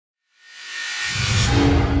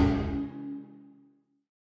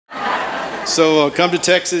So come to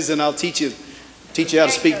Texas and I'll teach you how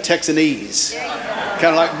to speak Texanese. Kind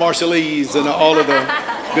of like Marshallese and all of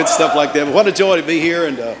the good stuff like that. But what a joy to be here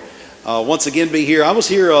and once again be here. I was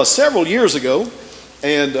here several years ago,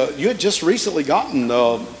 and you had just recently gotten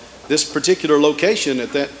this particular location at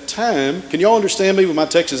that time. Can y'all understand me with my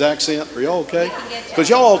Texas accent? Are y'all okay? Because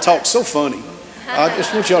y'all all talk so funny. I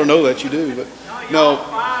just want y'all to know that you do. But no,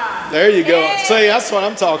 there you go. See, that's what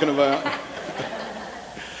I'm talking about.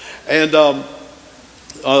 And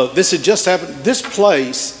this had just happened. This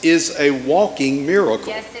place is a walking miracle.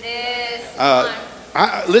 Yes, it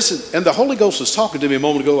is. Listen, and the Holy Ghost was talking to me a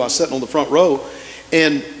moment ago. I was sitting on the front row,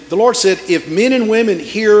 and the Lord said, if men and women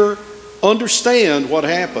here understand what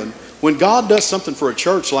happened, when God does something for a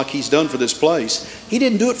church like He's done for this place, He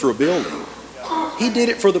didn't do it for a building. He did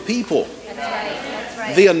it for the people. That's right. That's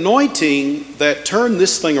right. The anointing that turned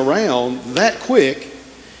this thing around that quick,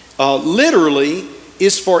 literally,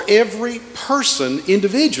 is for every person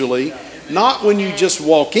individually, not when you just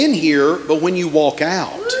walk in here, but when you walk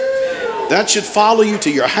out. That should follow you to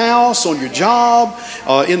your house, on your job,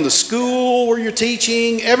 in the school where you're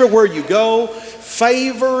teaching, everywhere you go.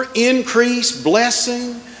 Favor, increase,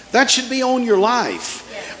 blessing, that should be on your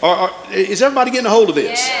life. Is everybody getting a hold of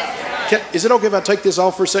this? Is it okay if I take this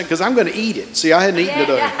off for a second? Because I'm going to eat it. See, I hadn't eaten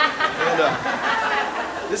today.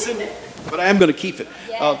 But I am going to keep it.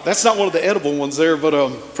 That's not one of the edible ones there,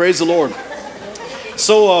 but praise the Lord.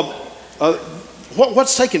 So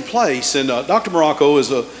what's taking place, and Dr. Morocco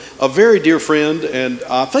is a very dear friend, and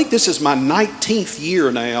I think this is my 19th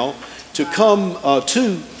year now to come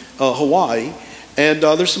to Hawaii. And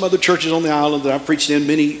there's some other churches on the island that I've preached in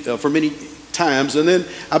for many times. And then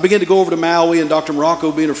I began to go over to Maui, and Dr.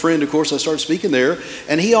 Morocco being a friend, of course, I started speaking there.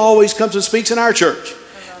 And he always comes and speaks in our church.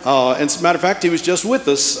 And as a matter of fact, he was just with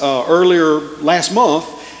us earlier last month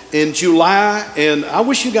in July, and I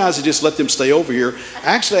wish you guys had just let them stay over here.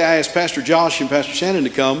 Actually, I asked Pastor Josh and Pastor Shannon to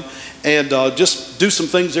come and just do some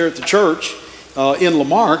things there at the church in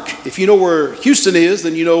Lamarck. If you know where Houston is,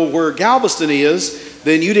 then you know where Galveston is.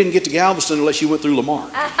 Then you didn't get to Galveston unless you went through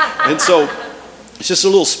Lamarck. And so it's just a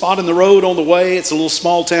little spot in the road on the way. It's a little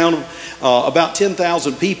small town of about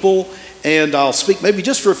 10,000 people. And I'll speak maybe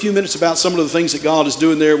just for a few minutes about some of the things that God is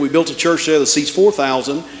doing there. We built a church there that seats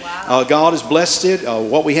 4,000. Wow. God has blessed it.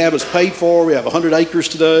 What we have is paid for. We have 100 acres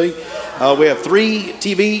today. We have 3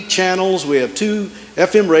 TV channels. We have 2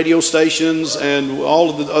 FM radio stations and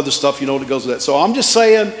all of the other stuff, you know, that goes with that. So I'm just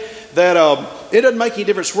saying that it doesn't make any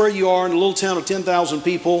difference where you are in a little town of 10,000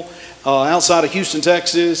 people outside of Houston,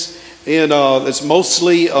 Texas. And it's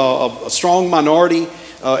mostly a strong minority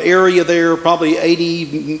area there, probably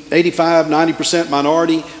 80, 85, 90%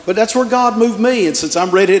 minority. But that's where God moved me. And since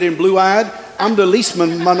I'm redheaded and blue-eyed, I'm the least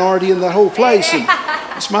minority in that whole place. And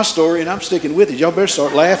it's my story, and I'm sticking with it. Y'all better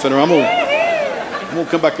start laughing, or I'm gonna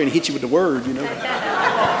come back here and hit you with the word, you know.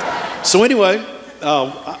 So anyway,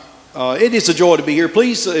 it is a joy to be here.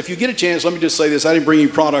 Please, if you get a chance, let me just say this. I didn't bring you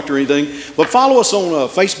product or anything, but follow us on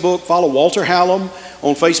Facebook. Follow Walter Hallam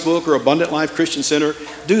on Facebook or Abundant Life Christian Center.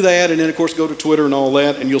 Do that, and then, of course, go to Twitter and all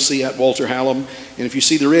that, and you'll see at Walter Hallam. And if you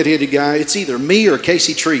see the redheaded guy, it's either me or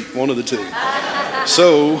Casey Treat, one of the two.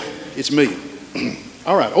 So it's me.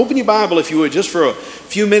 All right, open your Bible, if you would, just for a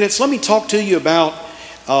few minutes. Let me talk to you about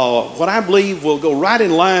what I believe will go right in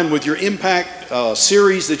line with your Impact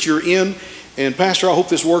series that you're in. And Pastor, I hope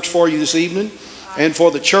this works for you this evening. And for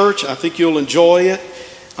the church, I think you'll enjoy it.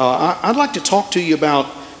 I'd like to talk to you about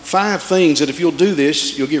 5 things that if you'll do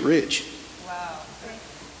this, you'll get rich. Wow.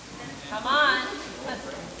 Come on.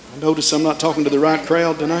 I notice I'm not talking to the right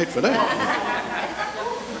crowd tonight for that.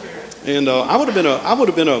 And I would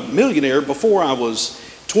have been a millionaire before I was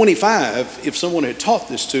 25 if someone had taught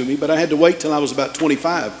this to me, but I had to wait till I was about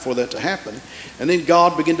 25 for that to happen. And then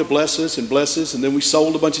God began to bless us, and then we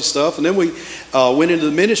sold a bunch of stuff, and then we went into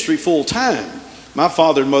the ministry full time. My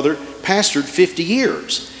father and mother pastored 50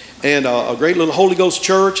 years. And a great little Holy Ghost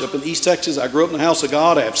church up in East Texas. I grew up in the house of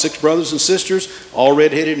God. I have 6 brothers and sisters, all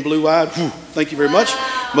red-headed and blue-eyed. Thank you very much.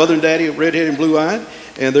 Mother and daddy are red-headed and blue-eyed,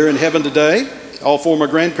 and they're in heaven today. All 4 of my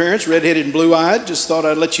grandparents, red-headed and blue-eyed. Just thought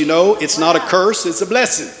I'd let you know it's not a curse, it's a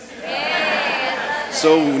blessing.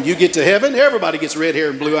 So when you get to heaven, everybody gets red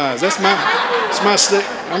hair and blue eyes. That's my stick.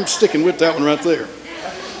 I'm sticking with that one right there.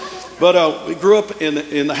 But we grew up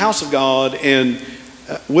in the house of God, and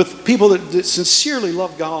with people that sincerely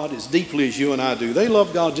love God as deeply as you and I do. They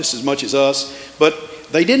love God just as much as us, but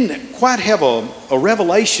they didn't quite have a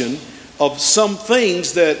revelation of some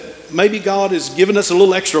things that maybe God has given us a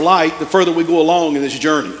little extra light the further we go along in this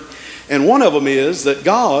journey. And one of them is that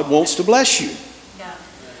God wants to bless you.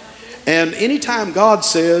 And anytime God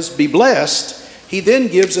says, be blessed, He then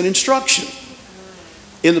gives an instruction.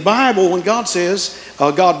 In the Bible, when God says,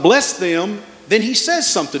 God bless them, then He says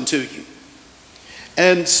something to you.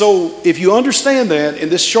 And so if you understand that in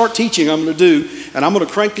this short teaching I'm going to do, and I'm going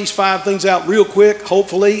to crank these 5 things out real quick,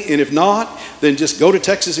 hopefully, and if not, then just go to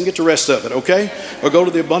Texas and get the rest of it, okay? Or go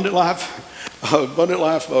to the Abundant Life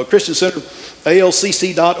Christian Center,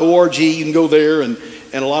 alcc.org. You can go there, and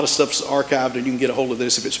a lot of stuff's archived, and you can get a hold of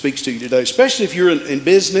this if it speaks to you today, especially if you're in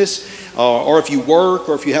business, or if you work,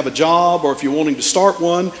 or if you have a job, or if you're wanting to start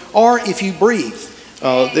one, or if you breathe.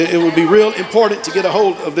 It would be real important to get a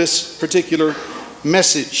hold of this particular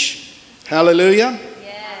message. Hallelujah.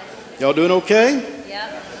 Yes. Y'all doing okay?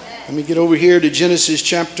 Yep. Let me get over here to Genesis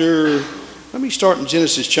chapter. Let me start in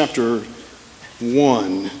Genesis chapter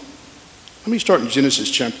 1. Let me start in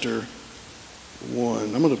Genesis chapter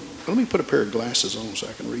 1. Let me put a pair of glasses on so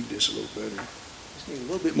I can read this a little better. Just need a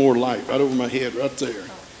little bit more light right over my head right there.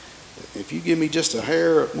 If you give me just a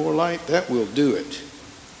hair more light, that will do it.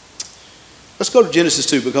 Let's go to Genesis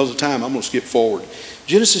 2 because of time. I'm going to skip forward.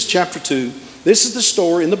 Genesis chapter 2. This is the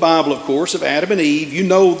story in the Bible, of course, of Adam and Eve. You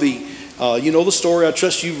know the story. I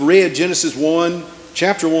trust you've read Genesis 1,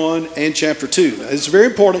 chapter 1, and chapter 2. Now, it's very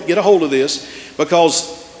important to get a hold of this,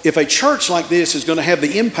 because if a church like this is going to have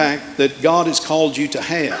the impact that God has called you to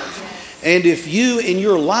have, and if you in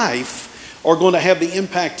your life are going to have the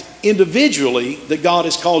impact individually that God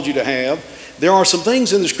has called you to have, there are some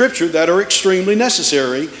things in the Scripture that are extremely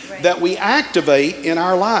necessary that we activate in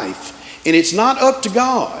our life. And it's not up to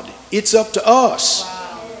God. It's up to us.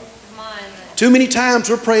 Wow. Come on. Too many times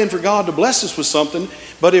we're praying for God to bless us with something,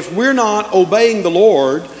 but if we're not obeying the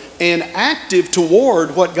Lord and active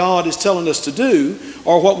toward what God is telling us to do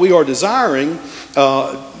or what we are desiring,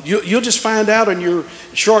 you'll just find out in your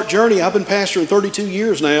short journey. I've been pastoring 32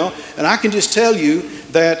 years now, and I can just tell you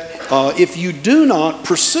that if you do not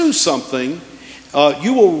pursue something,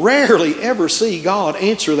 you will rarely ever see God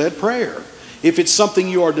answer that prayer. If it's something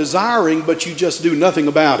you are desiring, but you just do nothing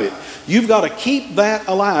about it. You've got to keep that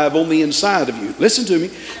alive on the inside of you. Listen to me.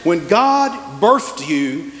 When God birthed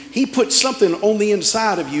you, He put something on the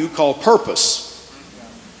inside of you called purpose.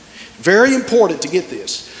 Very important to get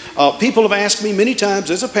this. People have asked me many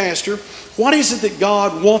times as a pastor, what is it that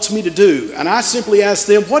God wants me to do? And I simply ask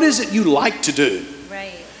them, what is it you like to do?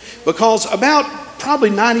 Right. Because about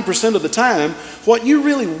probably 90% of the time, what you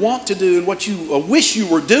really want to do and what you wish you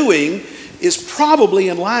were doing is probably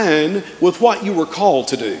in line with what you were called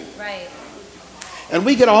to do. Right. And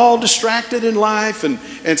we get all distracted in life,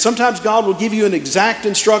 and sometimes God will give you an exact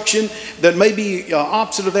instruction that may be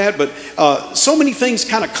opposite of that, but so many things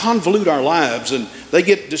kind of convolute our lives, and we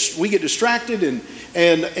get distracted,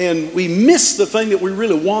 and we miss the thing that we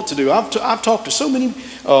really want to do. I've talked to so many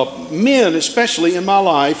men, especially in my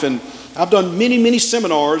life, and I've done many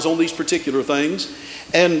seminars on these particular things,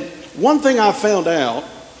 and one thing I found out,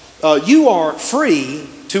 you are free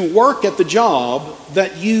to work at the job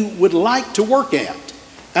that you would like to work at.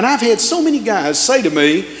 And I've had so many guys say to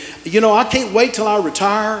me, I can't wait till I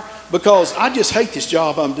retire because I just hate this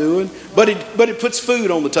job I'm doing, but it puts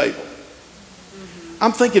food on the table.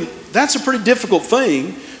 I'm thinking, that's a pretty difficult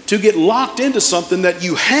thing to get locked into something that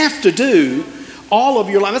you have to do all of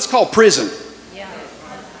your life. That's called prison. Yeah.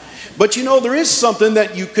 But there is something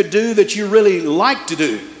that you could do that you really like to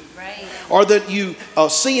do. Or that you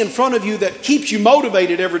see in front of you that keeps you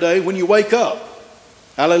motivated every day when you wake up.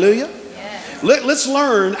 Hallelujah. Yes. Let's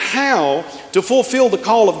learn how to fulfill the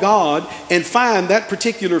call of God and find that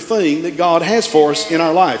particular thing that God has for us in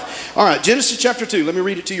our life. All right, Genesis chapter 2. Let me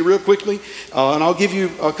read it to you real quickly. And I'll give you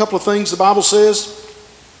a couple of things the Bible says.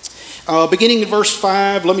 Beginning in verse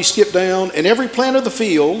 5, let me skip down. And every plant of the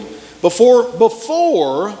field,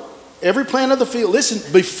 before every plant of the field,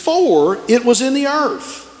 listen, before it was in the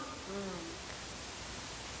earth.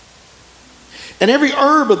 And every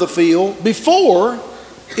herb of the field, before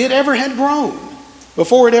it ever had grown,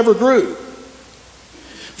 before it ever grew.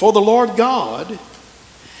 For the Lord God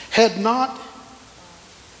had not,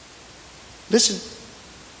 listen,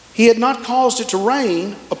 He had not caused it to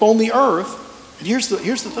rain upon the earth. And here's the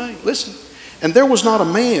thing, listen. And there was not a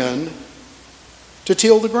man to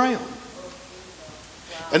till the ground.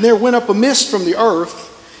 And there went up a mist from the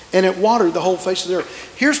earth, and it watered the whole face of the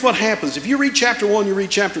earth. Here's what happens. If you read chapter 1, you read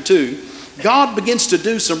chapter 2, God begins to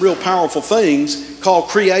do some real powerful things called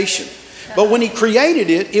creation. But when He created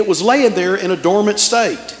it, it was laying there in a dormant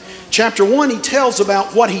state. Chapter 1, He tells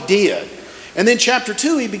about what He did. And then chapter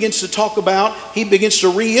 2, He begins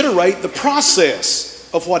to reiterate the process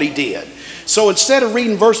of what He did. So instead of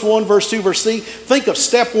reading verse 1, verse 2, verse 3, think of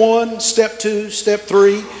step 1, step 2, step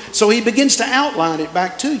 3. So He begins to outline it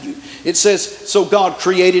back to you. It says, so God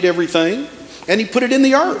created everything, and He put it in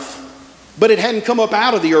the earth. but it hadn't come up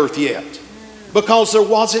out of the earth yet because there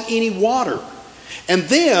wasn't any water. And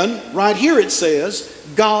then, right here it says,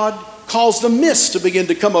 God caused a mist to begin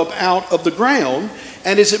to come up out of the ground.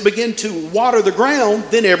 And as it began to water the ground,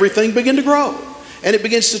 then everything began to grow. And it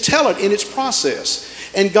begins to tell it in its process.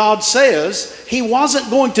 And God says he wasn't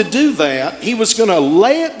going to do that. He was going to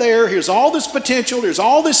lay it there. Here's all this potential. Here's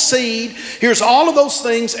all this seed. Here's all of those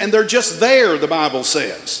things. And they're just there, the Bible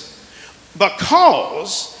says.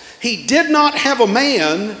 Because he did not have a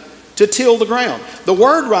man to till the ground. The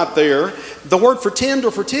word right there, the word for tend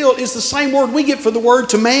or for till, is the same word we get for the word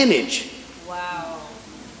to manage. Wow.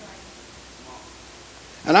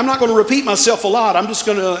 And I'm not going to repeat myself a lot. I'll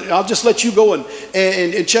just let you go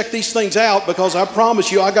and check these things out, because I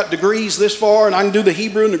promise you I got degrees this far and I can do the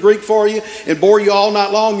Hebrew and the Greek for you and bore you all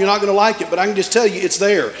night long. You're not going to like it, but I can just tell you it's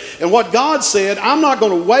there. And what God said, I'm not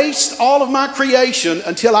going to waste all of my creation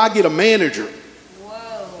until I get a manager.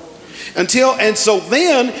 And so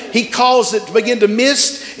then he caused it to begin to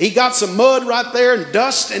mist. He got some mud right there and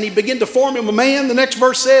dust, and he began to form him a man. The next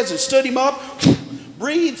verse says, and stood him up,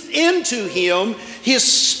 breathed into him his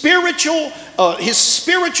spiritual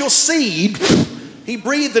seed. He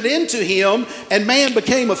breathed it into him, and man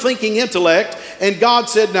became a thinking intellect. And God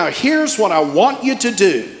said, now here's what I want you to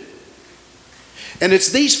do. And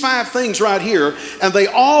it's these 5 things right here, and they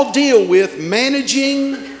all deal with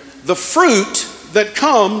managing the fruit that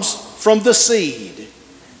comes from the seed.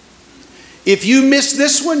 If you miss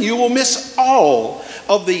this one, you will miss all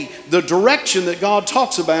of the direction that God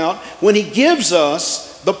talks about when he gives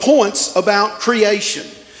us the points about creation.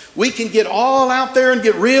 We can get all out there and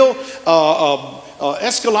get real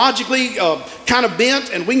eschatologically kind of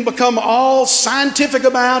bent, and we can become all scientific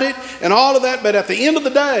about it and all of that. But at the end of the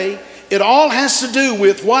day, it all has to do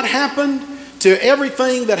with what happened to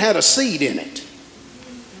everything that had a seed in it.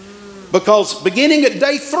 Because beginning at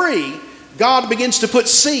day 3, God begins to put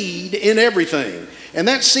seed in everything. And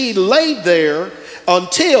that seed laid there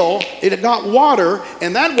until it got water,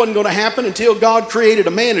 and that wasn't going to happen until God created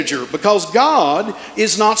a manager, because God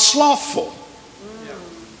is not slothful.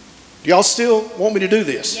 Do y'all still want me to do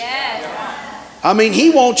this? Yes. I mean, he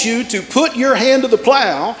wants you to put your hand to the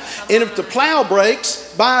plow, and if the plow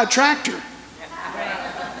breaks, buy a tractor.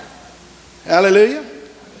 Hallelujah.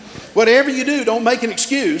 Whatever you do, don't make an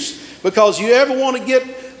excuse. Because you ever want to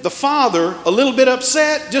get the Father a little bit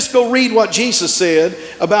upset, just go read what Jesus said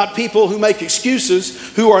about people who make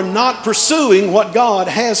excuses, who are not pursuing what God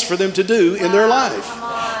has for them to do in their life.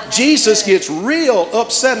 Jesus gets real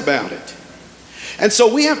upset about it. And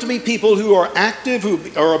so we have to be people who are active, who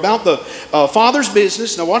are about the Father's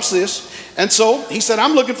business. Now watch this. And so he said,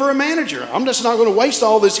 I'm looking for a manager. I'm just not going to waste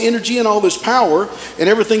all this energy and all this power and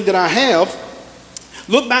everything that I have.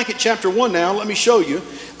 Look back at chapter 1 now. Let me show you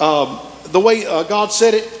the way God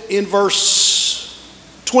said it in verse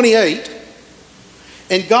 28.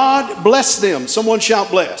 And God blessed them. Someone shout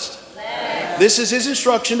blessed. Blessed. This is his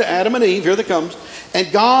instruction to Adam and Eve. Here they comes.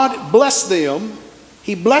 And God blessed them.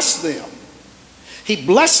 He blessed them. He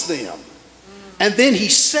blessed them. And then he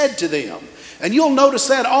said to them. And you'll notice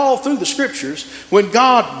that all through the scriptures. When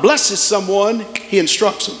God blesses someone, he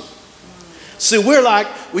instructs them. See, we're like,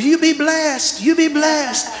 well, you be blessed, you be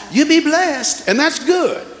blessed, you be blessed. And that's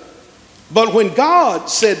good. But when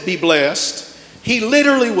God said be blessed, he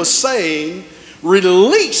literally was saying,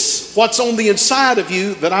 release what's on the inside of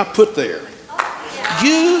you that I put there.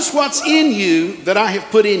 Use what's in you that I have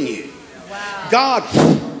put in you. God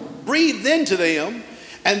breathed into them.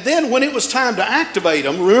 And then when it was time to activate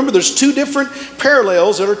them, remember there's 2 different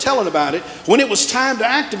parallels that are telling about it. When it was time to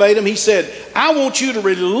activate them, he said, I want you to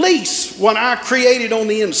release what I created on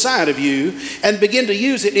the inside of you and begin to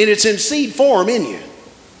use it, and it's in seed form in you.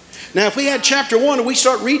 Now if we had chapter 1 and we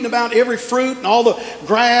start reading about every fruit and all the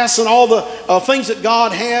grass and all the things that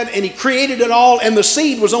God had, and he created it all, and the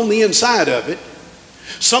seed was on the inside of it,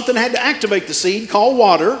 something had to activate the seed called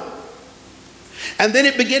water. And then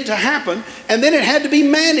it began to happen, and then it had to be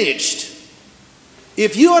managed.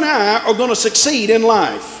 If you and I are going to succeed in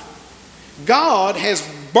life, God has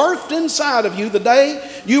birthed inside of you the day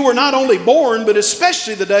you were not only born, but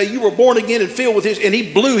especially the day you were born again and filled with his, and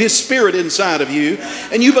he blew his spirit inside of you,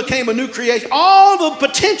 and you became a new creation. All the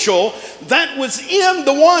potential that was in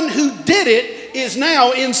the one who did it is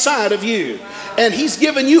now inside of you. And he's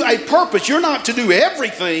given you a purpose. You're not to do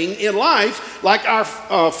everything in life like our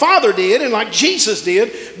Father did and like Jesus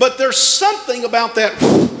did, but there's something about that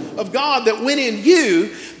of God that went in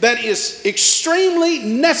you that is extremely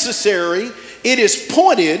necessary. It is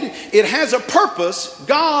pointed. It has a purpose.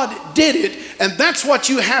 God did it, and that's what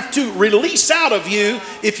you have to release out of you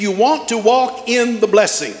if you want to walk in the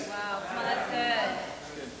blessing. Wow, that's good.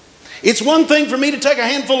 It's one thing for me to take a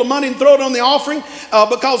handful of money and throw it on the offering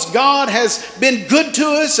because God has been good to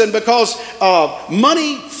us and because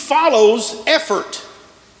money follows effort.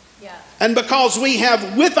 Yeah. And because we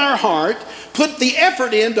have with our heart put the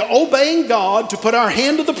effort into obeying God, to put our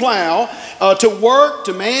hand to the plow, to work,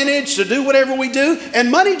 to manage, to do whatever we do,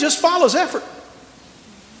 and money just follows effort.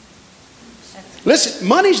 Listen,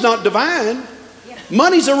 money's not divine. Yeah.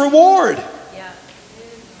 Money's a reward. Yeah.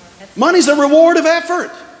 Money's a reward of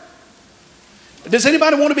effort. Does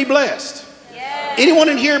anybody want to be blessed? Yeah. Anyone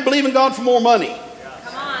in here believe in God for more money?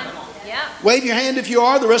 Come on. Yeah. Wave your hand if you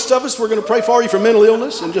are. The rest of us, we're going to pray for you for mental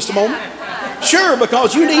illness in just a moment. Sure,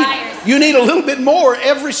 because you need a little bit more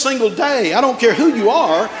every single day. I don't care who you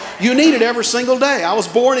are, you need it every single day. I was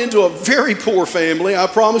born into a very poor family, I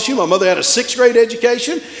promise you. My mother had a 6th grade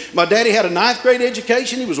education. My daddy had a 9th grade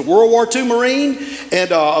education. He was a World War II Marine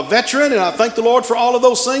and a veteran, and I thank the Lord for all of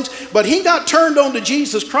those things. But he got turned on to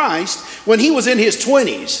Jesus Christ when he was in his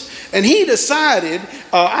 20s. And he decided,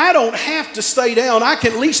 I don't have to stay down. I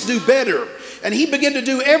can at least do better. And he began to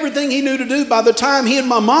do everything he knew to do. By the time he and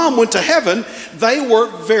my mom went to heaven, they were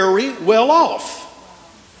very well off.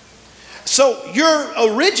 So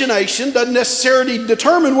your origination doesn't necessarily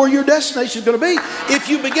determine where your destination is going to be. If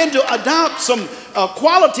you begin to adopt some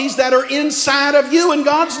qualities that are inside of you, and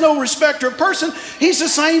God's no respecter of person, He's the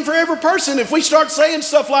same for every person. If we start saying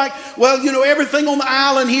stuff like, well, you know, everything on the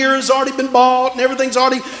island here has already been bought and everything's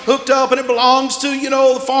already hooked up and it belongs to, you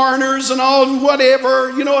know, the foreigners and all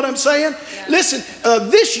whatever, you know what I'm saying? Yeah. Listen,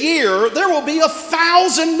 this year there will be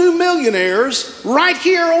 1,000 new millionaires right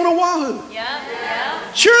here on Oahu. Yeah.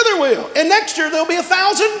 Yeah. Sure there will. And next year there'll be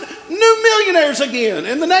 1,000 new millionaires again.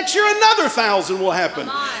 And the next year another 1,000 will happen.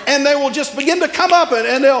 And they will just begin to come up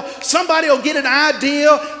and somebody will get an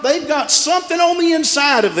idea. They've got something on the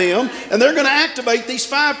inside of them and they're going to activate these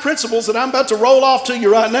 5 principles that I'm about to roll off to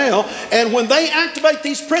you right now. And when they activate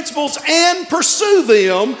these principles and pursue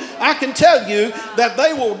them, I can tell you that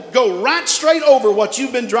they will go right straight over what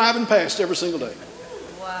you've been driving past every single day.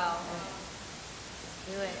 Wow.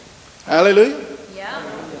 Do it. Hallelujah.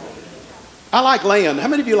 Yeah. I like land. How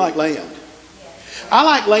many of you like land? I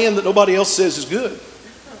like land that nobody else says is good.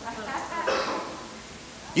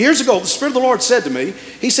 Years ago, the Spirit of the Lord said to me,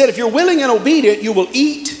 He said, if you're willing and obedient, you will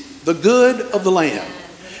eat the good of the land.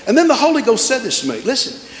 And then the Holy Ghost said this to me.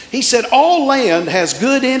 Listen, He said, all land has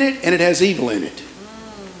good in it and it has evil in it.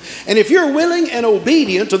 And if you're willing and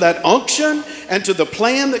obedient to that unction and to the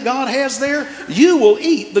plan that God has there, you will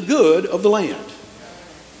eat the good of the land.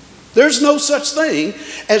 There's no such thing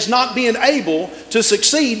as not being able to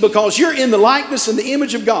succeed because you're in the likeness and the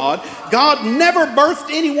image of God. God never birthed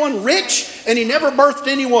anyone rich and He never birthed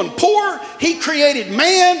anyone poor. He created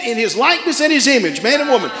man in His likeness and His image, man and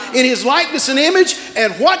woman, in His likeness and image.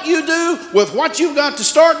 And what you do with what you've got to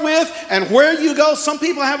start with and where you go, some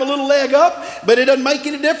people have a little leg up, but it doesn't make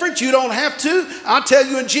any difference. You don't have to. I tell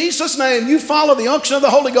you in Jesus' name, you follow the unction of the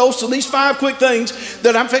Holy Ghost and these 5 quick things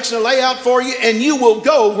that I'm fixing to lay out for you, and you will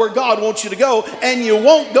go where God wants you to go, and you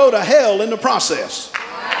won't go to hell in the process.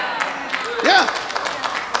 Yeah.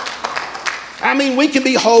 I mean, we can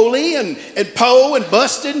be holy and po and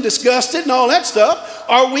busted and disgusted and all that stuff,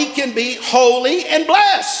 or we can be holy and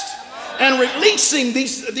blessed and releasing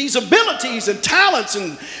these abilities and talents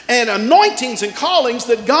and anointings and callings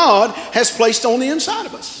that God has placed on the inside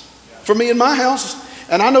of us. For me in my house,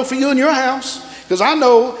 and I know for you in your house, because I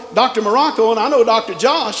know Dr. Morocco and I know Dr.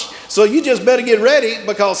 Josh, so you just better get ready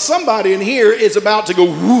because somebody in here is about to go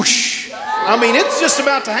whoosh. I mean, it's just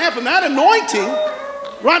about to happen. That anointing,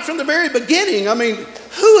 right from the very beginning. I mean,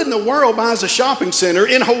 who in the world buys a shopping center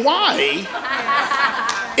in Hawaii,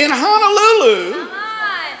 in Honolulu,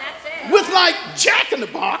 with like Jack in the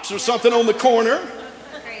Box or something on the corner?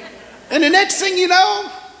 And the next thing you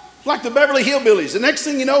know, like the Beverly Hillbillies, the next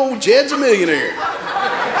thing you know, Jed's a millionaire.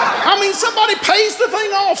 I mean, somebody pays the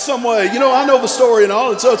thing off some way. You know, I know the story and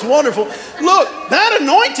all, and so it's wonderful. Look, that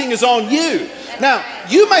anointing is on you. Now,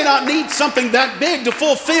 you may not need something that big to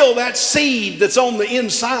fulfill that seed that's on the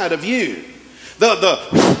inside of you.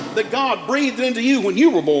 That God breathed into you when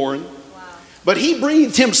you were born. But He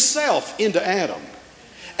breathed Himself into Adam.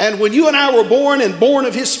 And when you and I were born and born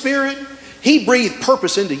of His Spirit, He breathed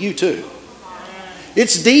purpose into you too.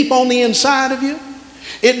 It's deep on the inside of you.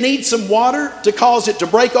 It needs some water to cause it to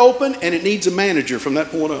break open, and it needs a manager from that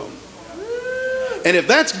point on. And if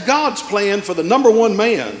that's God's plan for the number one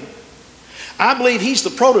man, I believe He's the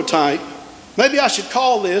prototype. Maybe I should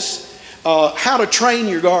call this How to Train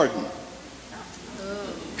Your Garden.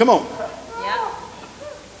 Come on.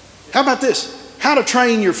 How about this? How to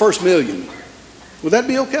Train Your First Million. Would that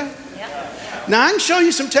be okay? Now, I can show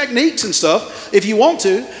you some techniques and stuff if you want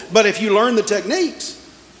to, but if you learn the techniques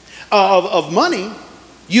of money,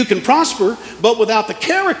 you can prosper, but without the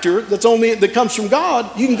character that comes from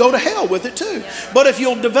God, you can go to hell with it too. But if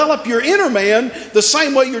you'll develop your inner man the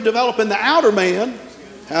same way you're developing the outer man,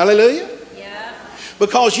 hallelujah,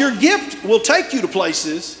 because your gift will take you to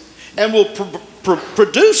places and will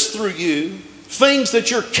produce through you things that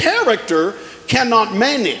your character cannot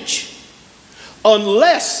manage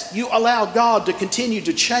unless you allow God to continue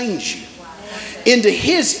to change you into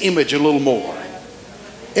His image a little more.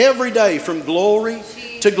 Every day from glory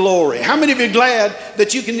to glory. How many of you are glad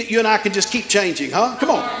that you and I can just keep changing, huh? Come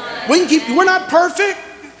on. We're not perfect.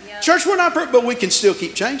 Church, we're not perfect, but we can still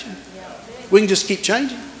keep changing. We can just keep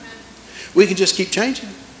changing. We can just keep changing.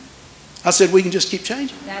 I said we can just keep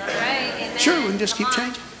changing. That's right. Amen. Sure, we can just keep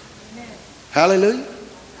changing. Hallelujah.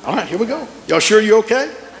 All right, here we go. Y'all sure you're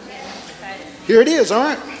okay? Here it is, all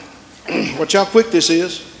right. Watch how quick this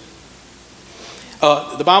is.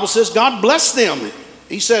 The Bible says God blessed them.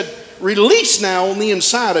 He said, release now on the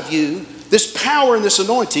inside of you this power and this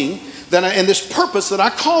anointing and this purpose that I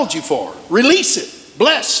called you for. Release it.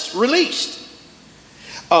 Blessed, released.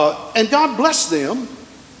 And God blessed them,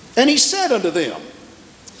 and He said unto them,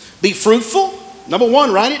 be fruitful. Number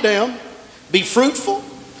one, write it down. Be fruitful.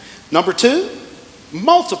 Number two,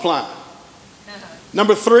 multiply.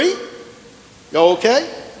 Number three, y'all okay?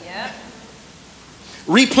 Yeah.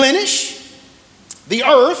 Replenish the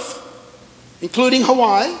earth, including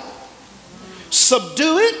Hawaii.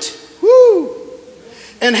 Subdue it, woo,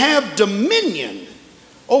 and have dominion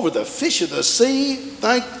over the fish of the sea,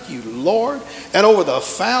 thank you, Lord, and over the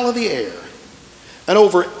fowl of the air, and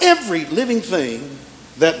over every living thing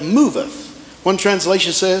that moveth. One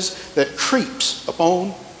translation says that creeps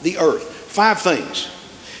upon the earth. 5 things.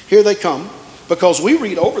 Here they come, because we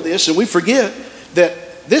read over this and we forget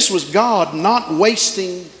that this was God not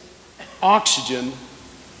wasting oxygen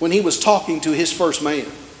when He was talking to His first man.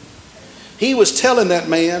 He was telling that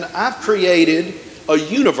man, I've created a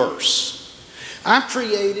universe. I've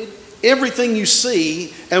created everything you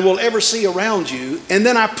see and will ever see around you. And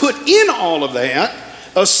then I put in all of that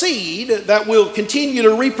a seed that will continue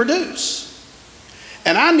to reproduce.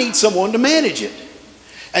 And I need someone to manage it.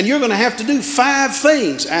 And you're going to have to do 5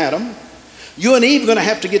 things, Adam. You and Eve are going to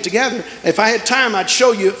have to get together. If I had time, I'd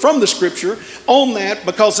show you from the scripture on that,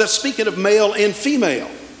 because that's speaking of male and female.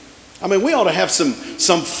 I mean, we ought to have some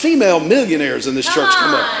female millionaires in this church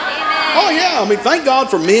come up. Oh, yeah. I mean, thank God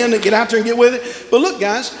for men that get out there and get with it. But look,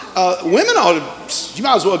 guys, women ought to, you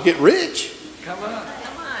might as well get rich. Come on.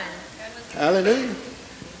 Hallelujah.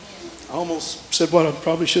 I almost said what I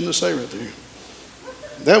probably shouldn't have said right there.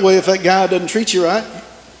 That way, if that guy doesn't treat you right,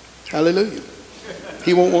 hallelujah,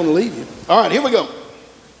 he won't want to leave you. All right, here we go.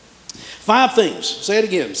 5 things. Say it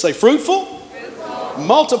again. Say fruitful,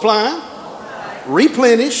 multiply,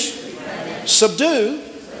 replenish, subdue,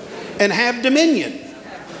 and have dominion.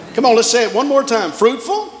 Come on, let's say it one more time.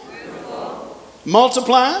 Fruitful,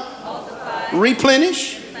 multiply,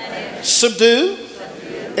 replenish, subdue,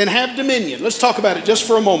 and have dominion. Let's talk about it just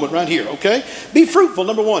for a moment right here, okay? Be fruitful,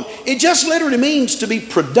 number 1. It just literally means to be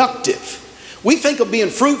productive. We think of being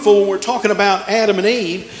fruitful when we're talking about Adam and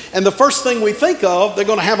Eve, and the first thing we think of, they're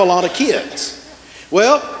going to have a lot of kids.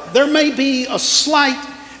 Well, there may be a slight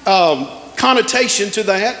connotation to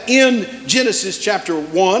that in Genesis chapter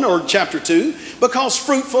 1 or chapter 2, because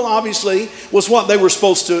fruitful obviously was what they were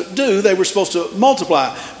supposed to do. They were supposed to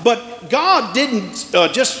multiply. But God didn't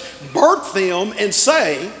just birth them and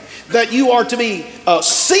say that you are to be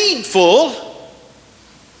seedful.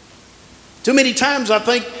 Too many times I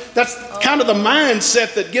think that's kind of the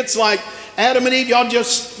mindset that gets like, Adam and Eve,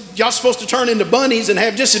 y'all supposed to turn into bunnies and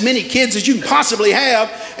have just as many kids as you can possibly have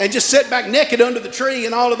and just sit back naked under the tree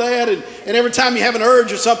and all of that, and every time you have an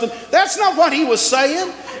urge or something. That's not what He was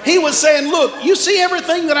saying. He was saying, look, you see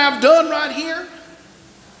everything that I've done right here?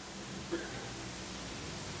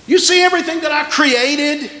 You see everything that I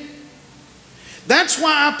created? That's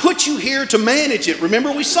why I put you here to manage it.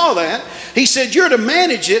 Remember, we saw that. He said you're to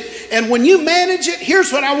manage it, and when you manage it,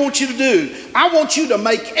 here's what I want you to do. I want you to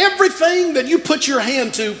make everything that you put your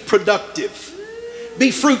hand to productive. Be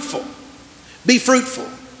fruitful. Be fruitful.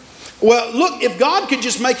 Well, look, if God could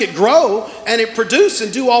just make it grow and it produce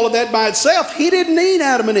and do all of that by itself, He didn't need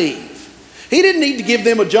Adam and Eve. He didn't need to give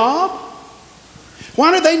them a job.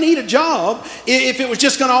 Why do they need a job if it was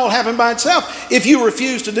just going to all happen by itself? If you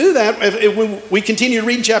refuse to do that, if we continue to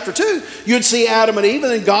read in chapter 2, you'd see Adam and Eve,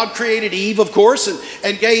 and then God created Eve, of course,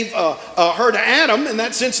 and gave her to Adam in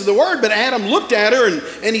that sense of the word. But Adam looked at her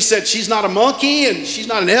and he said, she's not a monkey and she's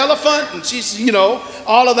not an elephant and she's,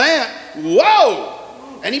 all of that. Whoa!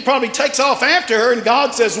 And he probably takes off after her, and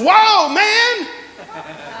God says, whoa, man!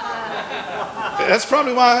 That's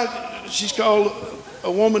probably why she's called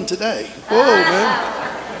a woman today. Whoa, man.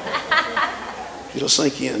 It'll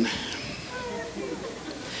sink in.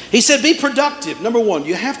 He said, be productive. Number one,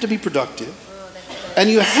 you have to be productive. And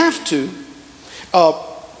you have to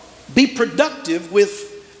be productive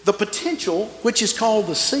with the potential, which is called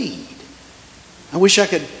the seed. I wish I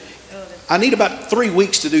could. I need about 3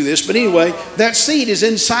 weeks to do this. But anyway, that seed is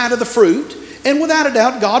inside of the fruit. And without a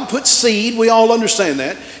doubt, God put seed. We all understand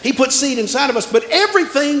that. He put seed inside of us. But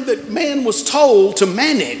everything that man was told to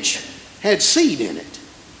manage had seed in it.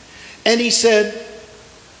 And he said,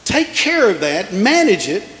 take care of that, manage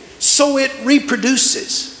it, so it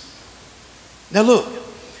reproduces. Now look,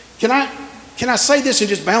 can I say this and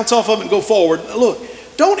just bounce off of it and go forward? Look,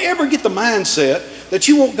 don't ever get the mindset that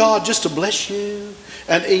you want God just to bless you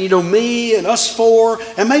and you know, me and us four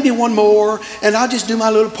and maybe one more, and I'll just do my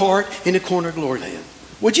little part in the corner of glory land.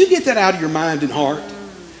 Would you get that out of your mind and heart?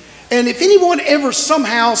 And if anyone ever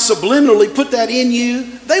somehow subliminally put that in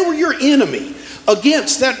you, they were your enemy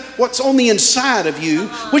against that what's on the inside of you,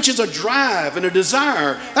 which is a drive and a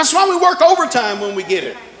desire. That's why we work overtime when we get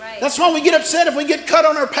it. That's why we get upset if we get cut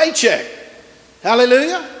on our paycheck.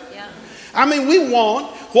 Hallelujah. Yeah. I mean, we want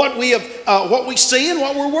what we have, what we see and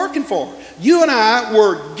what we're working for. You and I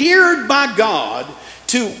were geared by God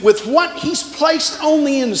to, with what He's placed on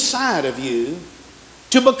the inside of you,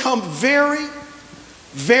 to become very,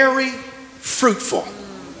 very fruitful,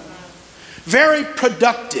 very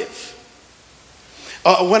productive.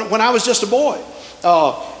 When I was just a boy,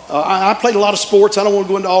 I played a lot of sports. I don't want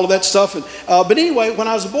to go into all of that stuff. But anyway, when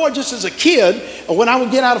I was a boy, just as a kid, when I would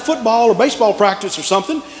get out of football or baseball practice or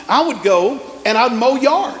something, I would go and I'd mow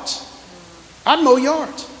yards. I'd mow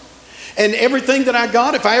yards. And everything that I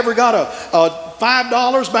got, if I ever got a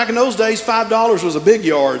 $5, back in those days, $5 was a big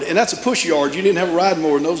yard. And that's a push yard. You didn't have a riding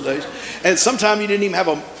mower in those days. And sometimes you didn't even have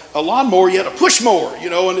a lawnmower. You had a push mower, you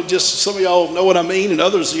know. And it just, some of y'all know what I mean. And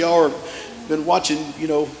others of y'all have been watching, you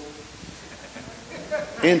know,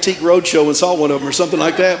 Antique Roadshow and saw one of them or something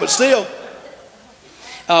like that. But still,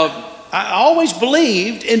 I always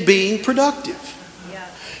believed in being productive.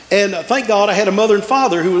 And thank God I had a mother and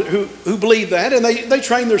father who believed that. And they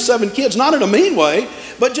trained their 7 kids, not in a mean way,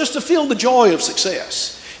 but just to feel the joy of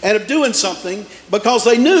success and of doing something, because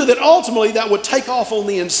they knew that ultimately that would take off on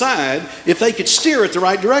the inside if they could steer it the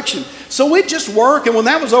right direction. So we'd just work, and when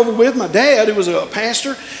that was over with, my dad, who was a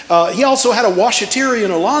pastor, he also had a washateria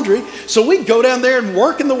and a laundry. So we'd go down there and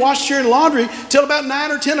work in the washateria and laundry till about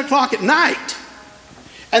 9 or 10 o'clock at night.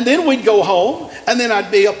 And then we'd go home, and then I'd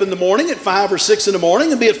be up in the morning at 5 or 6 in the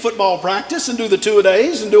morning and be at football practice and do the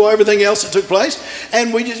 2-a-days and do everything else that took place.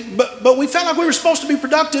 And we just, but we felt like we were supposed to be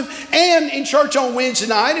productive, and in church on Wednesday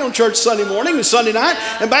night, and on church Sunday morning and Sunday night.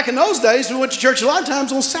 And back in those days, we went to church a lot of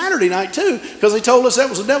times on Saturday night too, because they told us that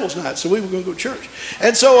was the devil's night, so we were going to go to church.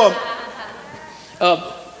 And so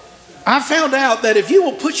I found out that if you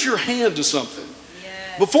will put your hand to something,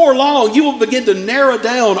 before long, you will begin to narrow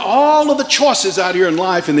down all of the choices out here in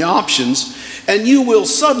life and the options, and you will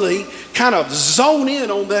suddenly kind of zone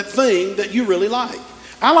in on that thing that you really like.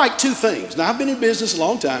 I like 2 things. Now, I've been in business a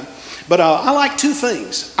long time, but I like 2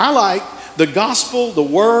 things. I like the gospel, the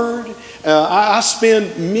word. I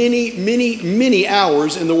spend many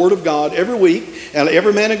hours in the Word of God every week, and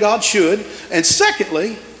every man of God should. And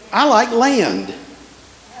secondly, I like land.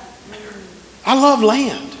 I love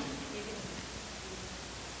land.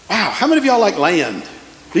 Wow, how many of y'all like land?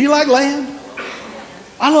 Do you like land?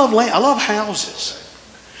 I love land. I love houses.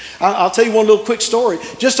 I'll tell you one little quick story.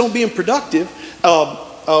 Just on being productive,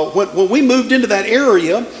 when we moved into that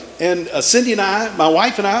area, and Cindy and I, my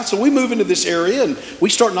wife and I, so we move into this area and we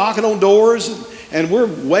start knocking on doors, and we're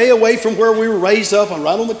way away from where we were raised up,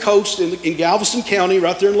 right on the coast in Galveston County,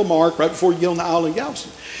 right there in Lamarck, right before you get on the island of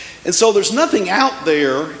Galveston. And so there's nothing out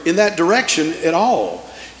there in that direction at all.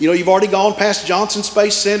 You know, you've already gone past Johnson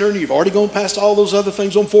Space Center, and you've already gone past all those other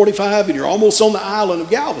things on 45, and you're almost on the island of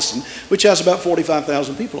Galveston, which has about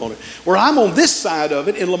 45,000 people on it. Where I'm on this side of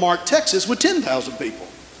it in Lamarck, Texas, with 10,000 people.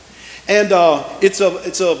 And it's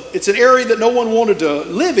an area that no one wanted to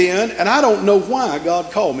live in, and I don't know why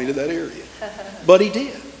God called me to that area. But He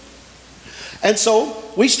did. And so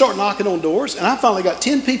we start knocking on doors, and I finally got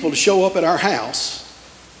 10 people to show up at our house.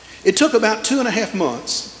 It took about 2.5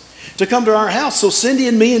 months to come to our house. So Cindy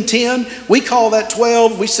and me and 10, we call that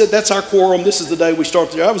 12. We said that's our quorum. This is the day we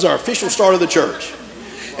start. That was our official start of the church.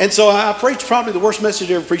 And so I preached probably the worst message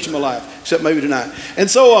I ever preached in my life, except maybe tonight. And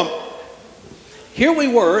so here we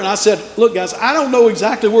were, and I said, look guys, I don't know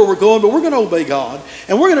exactly where we're going, but we're going to obey God,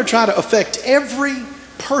 and we're going to try to affect every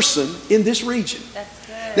person in this region. That's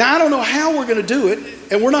good. Now, I don't know how we're going to do it,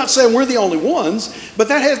 and we're not saying we're the only ones, but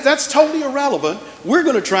that's totally irrelevant. We're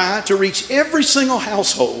going to try to reach every single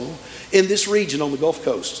household in this region on the Gulf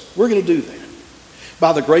Coast. We're going to do that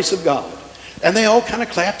by the grace of God. And they all kind of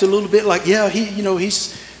clapped a little bit like, yeah,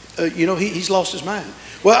 he's lost his mind.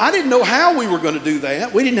 Well, I didn't know how we were going to do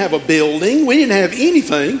that. We didn't have a building. We didn't have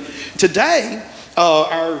anything. Today,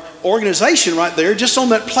 our organization right there, just on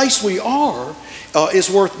that place we are,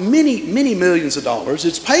 is worth many, many millions of dollars.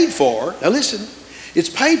 It's paid for. Now listen, it's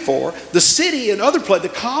paid for. The city and other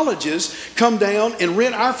places, the colleges come down and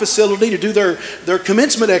rent our facility to do their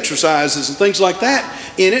commencement exercises and things like that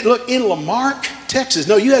in it. Look, in Lamarck, Texas.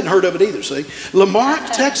 No, you hadn't heard of it either, see.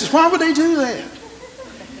 Lamarck, Texas. Why would they do that?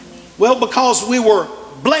 Well, because we were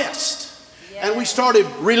blessed. And we started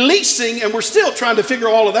releasing, and we're still trying to figure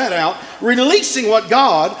all of that out, releasing what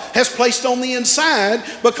God has placed on the inside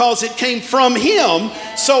because it came from Him.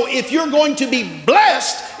 So if you're going to be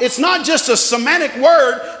blessed, it's not just a semantic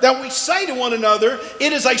word that we say to one another.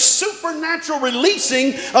 It is a supernatural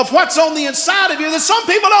releasing of what's on the inside of you that some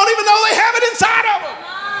people don't even know they have it inside of them.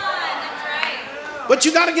 That's right. But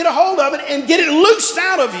you got to get a hold of it and get it loosed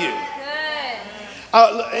out of you.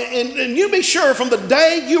 And you be sure from the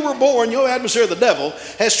day you were born, your adversary, the devil,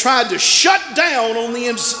 has tried to shut down on the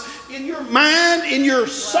in your mind, in your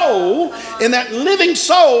soul, in that living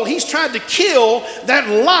soul. He's tried to kill that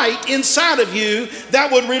light inside of you that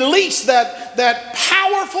would release that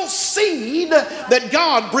powerful seed that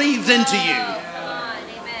God breathed into you.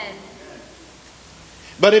 Amen.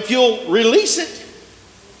 But if you'll release it,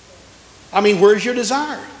 I mean, where's your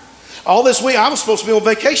desire? All this week, I was supposed to be on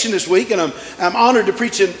vacation this week, and I'm honored to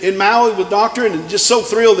preach in Maui with Doctor, and just so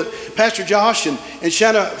thrilled that Pastor Josh and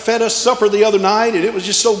Shanna fed us supper the other night, and it was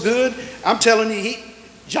just so good. I'm telling you,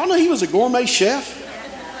 did y'all know he was a gourmet chef?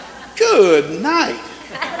 Good night.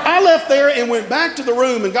 I left there and went back to the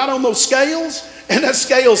room and got on those scales, and that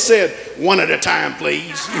scale said, 1 at a time,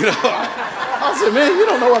 please. You know, I said, man, you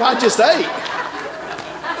don't know what I just ate.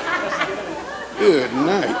 Good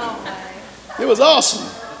night. It was awesome.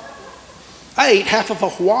 I ate half of a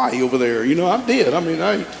Hawaii over there. You know, I did. I mean,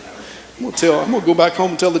 I'm going to go back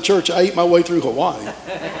home and tell the church I ate my way through Hawaii.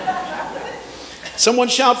 Someone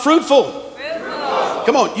shout fruitful. Fruitful.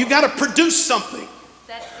 Come on, you got to produce something.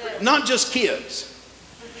 That's good. Not just kids.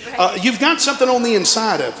 You've got something on the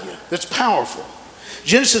inside of you that's powerful.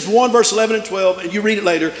 Genesis 1 verse 11 and 12, and you read it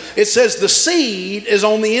later. It says the seed is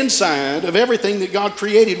on the inside of everything that God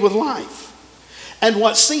created with life. And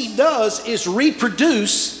what seed does is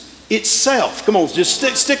reproduce itself. Come on, just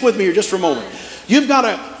stick with me here just for a moment. You've got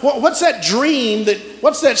to, what's that dream,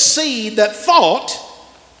 what's that seed, that thought,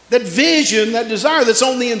 that vision, that desire that's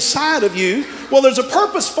on the inside of you? Well, there's a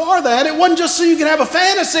purpose for that. It wasn't just so you can have a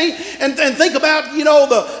fantasy and think about,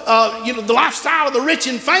 the lifestyle of the rich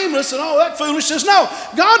and famous and all that foolishness. No,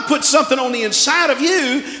 God put something on the inside of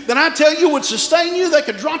you that I tell you would sustain you. They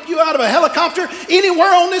could drop you out of a helicopter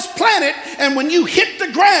anywhere on this planet, and when you hit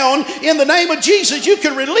the ground in the name of Jesus, you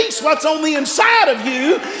can release what's on the inside of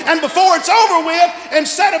you, and before it's over with,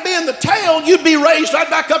 instead of being the tail, you'd be raised right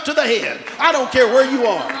back up to the head. I don't care where you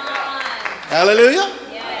are. Hallelujah.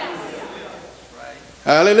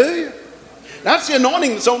 Hallelujah. That's the anointing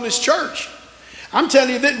that's on this church. I'm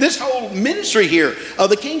telling you that this whole ministry here of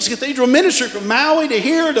the King's Cathedral ministry, from Maui to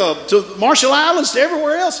here to Marshall Islands to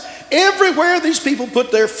everywhere else, everywhere these people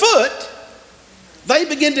put their foot, they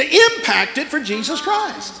begin to impact it for Jesus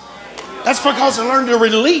Christ. That's because they learn to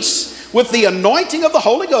release with the anointing of the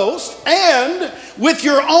Holy Ghost and with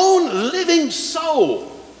your own living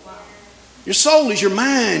soul. Your soul is your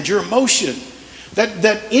mind, your emotion,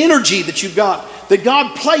 that energy that you've got, that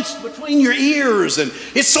God placed between your ears. And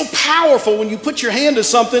it's so powerful when you put your hand to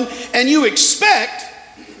something and you expect,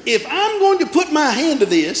 if I'm going to put my hand to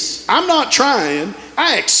this, I'm not trying,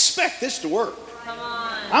 I expect this to work. Come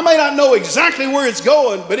on. I may not know exactly where it's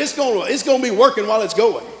going, but it's going to be working while it's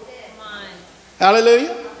going. Come on.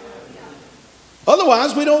 Hallelujah.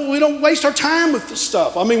 Otherwise, we don't waste our time with this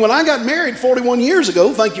stuff. I mean, when I got married 41 years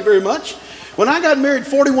ago, thank you very much. When I got married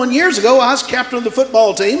 41 years ago, I was captain of the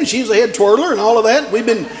football team, and she was the head twirler and all of that. We've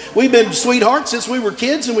been sweethearts since we were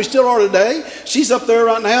kids, and we still are today. She's up there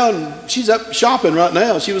right now, and she's up shopping right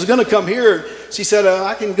now. She was going to come here. She said,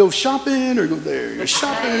 I can go shopping or go there. You're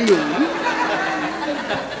shopping.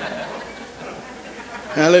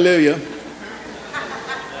 Hallelujah.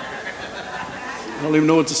 I don't even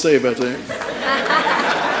know what to say about that.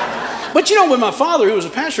 But when my father, who was a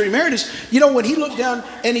pastor, he married us, when he looked down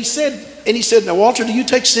and he said, now, Walter, do you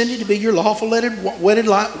take Cindy to be your lawful wedded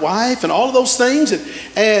wife and all of those things?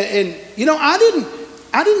 And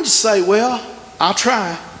I didn't say, well, I'll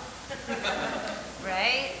try.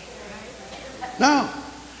 Right? No.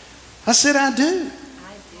 I said, I do.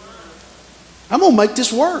 I do. I'm going to make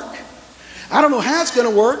this work. I don't know how it's going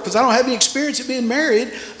to work because I don't have any experience of being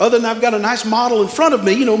married other than I've got a nice model in front of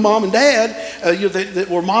me, you know, mom and dad, that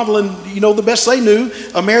were modeling, you know, the best they knew,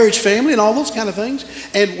 a marriage family and all those kind of things.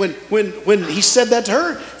 And when he said that to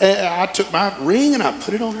her, I took my ring and I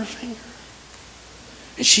put it on her finger.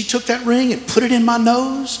 And she took that ring and put it in my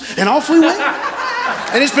nose and off we went.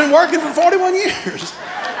 And it's been working for 41 years.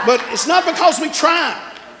 But it's not because we try.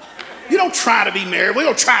 You don't try to be married. We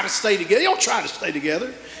don't try to stay together. You don't try to stay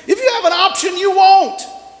together. If you have an option, you won't.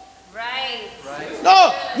 Right.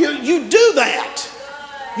 No, you do that.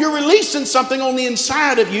 You're releasing something on the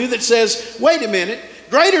inside of you that says, wait a minute,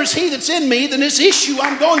 greater is he that's in me than this issue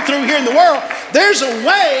I'm going through here in the world. There's a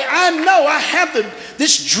way. I know I have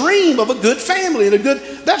this dream of a good family and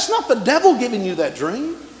that's not the devil giving you that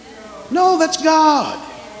dream. No, that's God.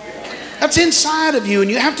 That's inside of you,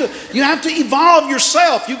 and you have to evolve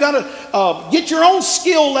yourself. You got to get your own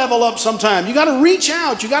skill level up sometime. You got to reach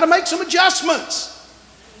out. You got to make some adjustments.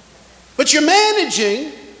 But you're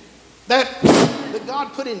managing that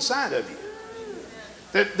God put inside of you.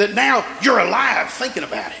 That now you're alive thinking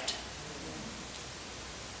about it.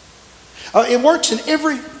 It works in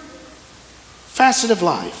every facet of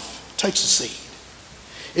life. It takes a seed.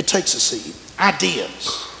 It takes a seed.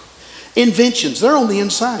 Ideas. Inventions, they're on the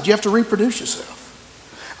inside. You have to reproduce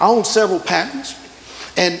yourself. I own several patents,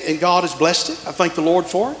 and God has blessed it. I thank the Lord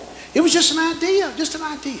for it. It was just an idea, just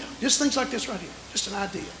things like this right here, just an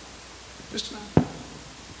idea.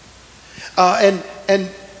 And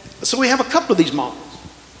so we have a couple of these models.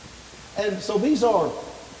 And so these are, let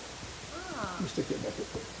me stick that back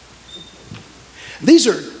up there. This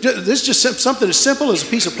is just something as simple as a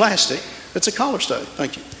piece of plastic. That's a collar stay,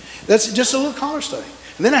 thank you. That's just a little collar stay.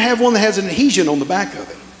 And then I have one that has an adhesion on the back of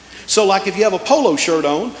it. So like if you have a polo shirt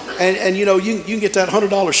on, and you know, you can get that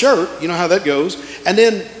 $100 shirt, you know how that goes. And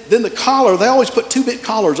then the collar, they always put 2-bit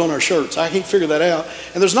collars on our shirts. I can't figure that out.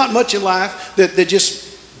 And there's not much in life that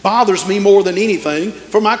just bothers me more than anything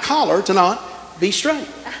for my collar to not be straight.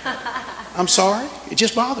 I'm sorry, it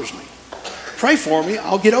just bothers me. Pray for me,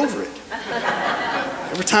 I'll get over it.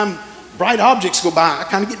 Every time bright objects go by, I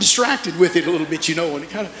kind of get distracted with it a little bit, you know, and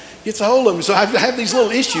it kind of gets a hold of me. So I have these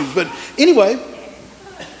little issues. But anyway,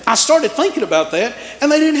 I started thinking about that,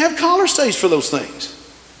 and they didn't have collar stays for those things.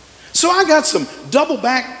 So I got some double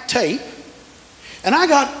back tape, and I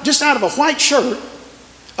got, just out of a white shirt,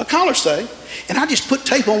 a collar stay, and I just put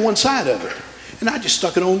tape on one side of it. And I just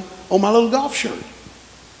stuck it on my little golf shirt.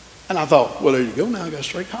 And I thought, well, there you go, now I got a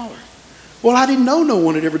straight collar. Well, I didn't know no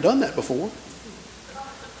one had ever done that before.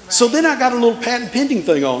 So then I got a little patent pending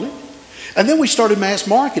thing on it. And then we started mass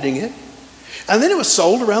marketing it. And then it was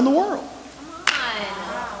sold around the world.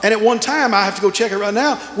 And at one time, I have to go check it right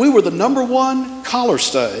now, we were the #1 collar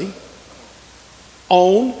stay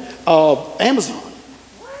on Amazon.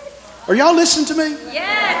 Are y'all listening to me?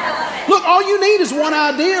 Yes. Look, all you need is one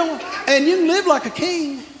idea, and you can live like a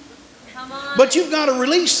king. Come on. But you've got to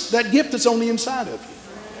release that gift that's on the inside of you.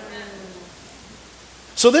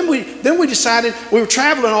 So then we decided, we were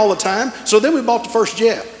traveling all the time, so then we bought the first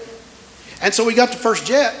jet. And so we got the first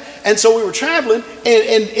jet, and so we were traveling,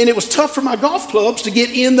 and it was tough for my golf clubs to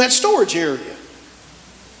get in that storage area.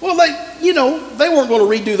 Well, they weren't going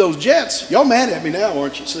to redo those jets. Y'all mad at me now,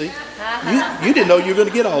 aren't you? See, you didn't know you were going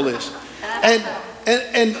to get all this. And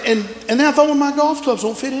then I thought, well, my golf clubs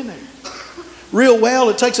won't fit in there real well.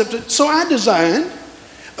 It takes up to, so I designed,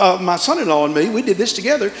 my son-in-law and me, we did this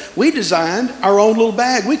together. We designed our own little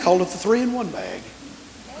bag. We called it the 3-in-1 bag.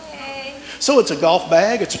 So it's a golf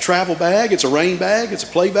bag, it's a travel bag, it's a rain bag, it's a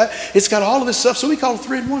play bag. It's got all of this stuff, so we call it a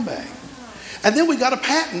 3-in-1 bag. And then we got a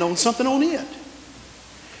patent on something on it.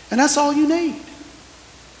 And that's all you need.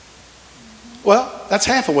 Well, that's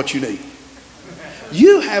half of what you need.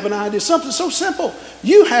 You have an idea, something so simple.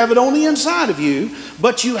 You have it on the inside of you,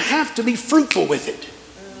 but you have to be fruitful with it.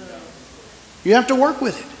 You have to work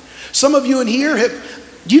with it. Some of you in here,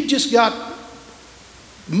 you've just got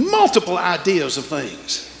multiple ideas of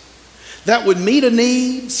things that would meet a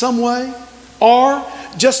need some way, or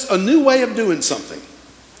just a new way of doing something.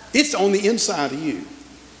 It's on the inside of you.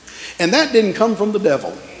 And that didn't come from the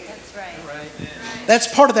devil. That's right.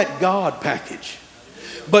 That's part of that God package.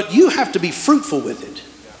 But you have to be fruitful with it.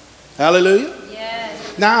 Hallelujah.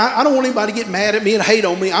 Yes. Now, I don't want anybody to get mad at me and hate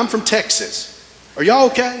on me. I'm from Texas. Are y'all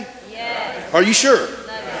okay? Yes. Are you sure?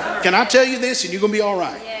 Can I tell you this and you're going to be all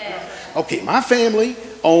right? Yes. Okay, my family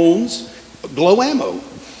owns Glow Ammo.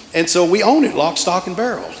 And so we own it, lock, stock, and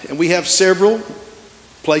barrel. And we have several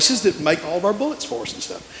places that make all of our bullets for us and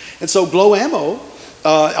stuff. And so Glow Ammo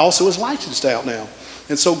also is licensed out now.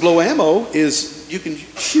 And so glow ammo is you can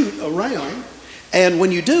shoot a round, and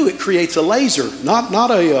when you do, it creates a laser,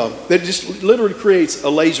 it just literally creates a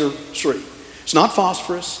laser stream. It's not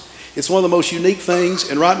phosphorus. It's one of the most unique things,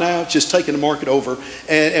 and right now it's just taking the market over,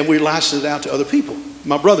 and we license it out to other people.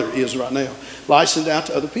 My brother is right now licensed out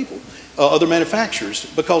to other people, other manufacturers,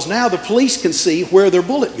 because now the police can see where their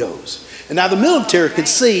bullet goes, and now the military can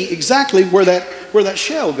see exactly where that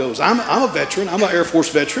shell goes. I'm a veteran. I'm an Air Force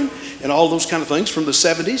veteran, and all those kind of things from the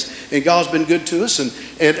 70s, and God's been good to us. And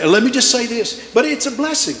let me just say this, but it's a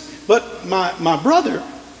blessing. But my brother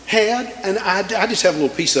had, and I just have a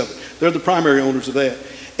little piece of it. They're the primary owners of that.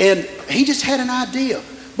 And he just had an idea.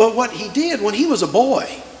 But what he did when he was a boy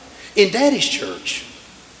in Daddy's church,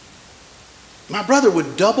 my brother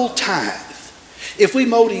would double tithe. If we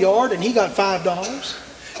mowed a yard and he got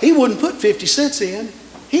 $5, he wouldn't put 50 cents in.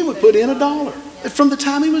 He would put in $1 from the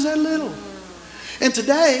time he was that little. And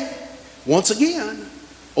today, once again,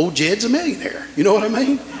 old Jed's a millionaire. You know what I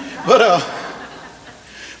mean?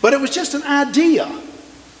 But it was just an idea.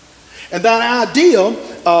 And that idea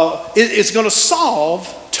is going to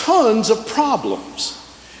solve tons of problems.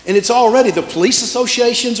 And it's already, the police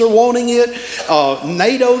associations are wanting it.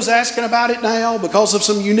 NATO's asking about it now because of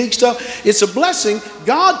some unique stuff. It's a blessing.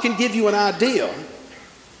 God can give you an idea.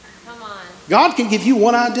 Come on. God can give you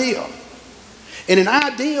one idea. And an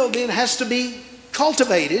idea then has to be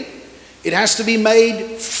cultivated. It has to be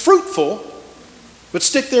made fruitful. But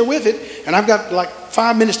stick there with it. And I've got like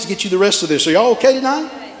 5 minutes to get you the rest of this. Are y'all okay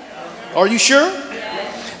tonight? Are you sure?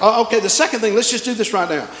 Okay, the second thing, let's just do this right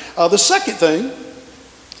now. The second thing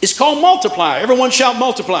is called multiply. Everyone shout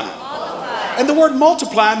multiply. Multiply. And the word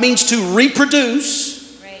multiply means to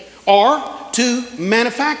reproduce or to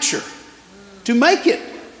manufacture. To make it.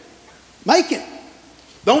 Make it.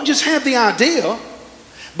 Don't just have the idea,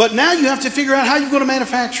 but now you have to figure out how you're going to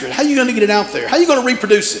manufacture it. How you're going to get it out there. How you're going to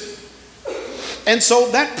reproduce it. And so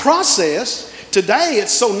that process, today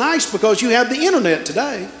it's so nice because you have the internet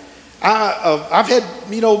today. I've had,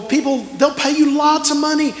 people, they'll pay you lots of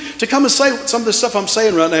money to come and say some of the stuff I'm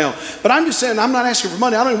saying right now. But I'm just saying, I'm not asking for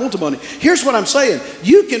money. I don't even want the money. Here's what I'm saying.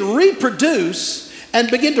 You can reproduce and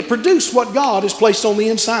begin to produce what God has placed on the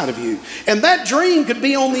inside of you. And that dream could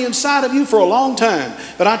be on the inside of you for a long time.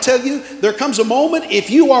 But I tell you, there comes a moment, if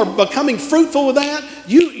you are becoming fruitful with that,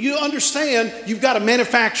 you understand you've got to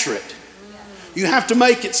manufacture it. You have to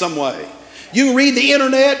make it some way. You can read the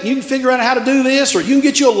internet and you can figure out how to do this, or you can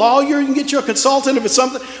get you a lawyer, you can get you a consultant if it's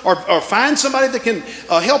something, or find somebody that can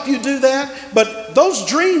help you do that. But those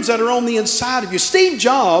dreams that are on the inside of you, Steve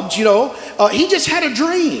Jobs, he just had a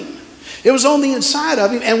dream. It was on the inside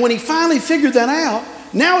of him, and when he finally figured that out,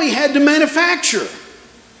 now he had to manufacture.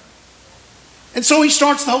 And so he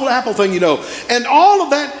starts the whole Apple thing, And all of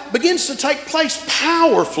that begins to take place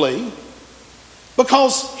powerfully,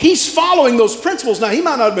 because he's following those principles. Now, he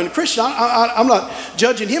might not have been a Christian. I'm not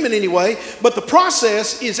judging him in any way. But the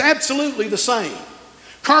process is absolutely the same.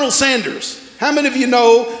 Colonel Sanders. How many of you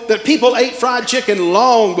know that people ate fried chicken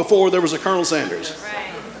long before there was a Colonel Sanders?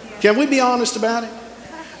 Right. Can we be honest about it?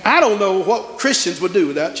 I don't know what Christians would do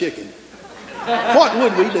without chicken. What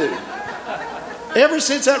would we do? Ever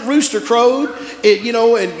since that rooster crowed,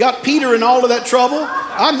 and got Peter in all of that trouble,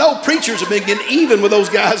 I know preachers have been getting even with those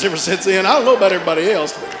guys ever since then. I don't know about everybody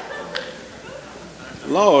else, but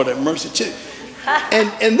Lord have mercy.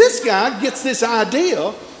 And this guy gets this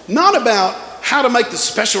idea, not about how to make the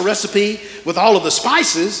special recipe with all of the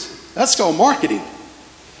spices. That's called marketing.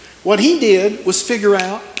 What he did was figure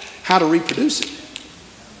out how to reproduce it,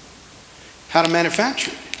 how to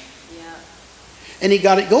manufacture it. And he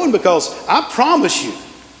got it going, because I promise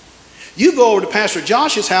you go over to Pastor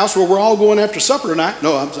Josh's house where we're all going after supper tonight.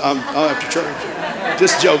 No, I'm after church.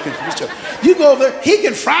 Just joking. You go over there, he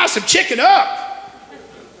can fry some chicken up.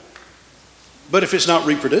 But if it's not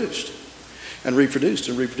reproduced and reproduced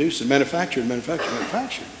and reproduced and manufactured and manufactured and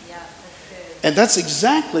manufactured. Yeah, that's good. And that's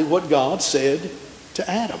exactly what God said to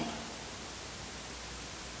Adam.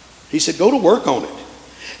 He said, go to work on it.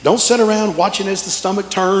 Don't sit around watching as the stomach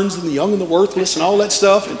turns and the young and the worthless and all that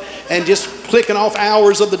stuff and just clicking off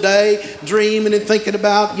hours of the day, dreaming and thinking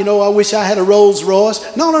about, I wish I had a Rolls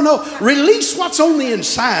Royce. No. Release what's on the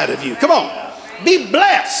inside of you. Come on. Be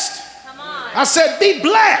blessed. Come on. I said be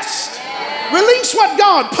blessed. Yeah. Release what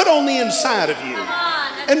God put on the inside of you. Come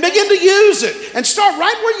on. And begin to use it. And start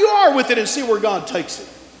right where you are with it and see where God takes it.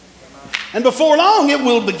 And before long, it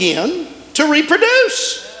will begin to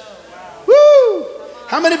reproduce. Woo!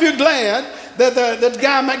 How many of you are glad that the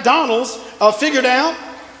guy at McDonald's figured out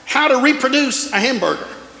how to reproduce a hamburger?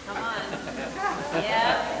 Come on.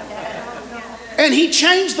 Yeah. And he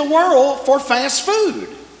changed the world for fast food.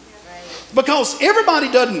 Because everybody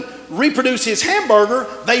doesn't reproduce his hamburger,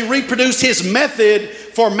 they reproduce his method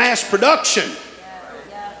for mass production.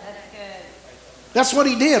 Yeah, that's good. That's what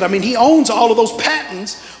he did. I mean, he owns all of those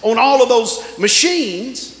patents on all of those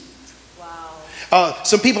machines. Wow.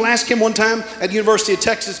 Some people asked him one time at the University of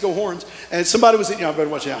Texas, go Horns, and somebody was, I better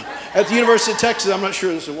watch out. At the University of Texas, I'm not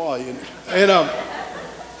sure this is why. And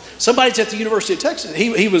somebody's at the University of Texas.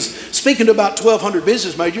 He was speaking to about 1,200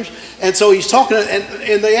 business majors, and so he's talking,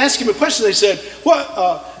 and they asked him a question. They said,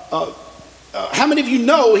 how many of you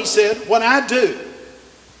know, he said, what I do?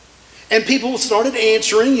 And people started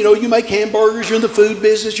answering, you make hamburgers, you're in the food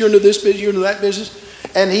business, you're into this business, you're into that business.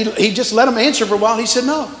 And he just let them answer for a while. He said,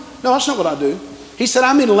 no, that's not what I do. He said,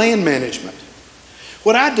 I'm in land management.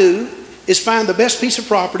 What I do is find the best piece of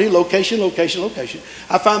property, location.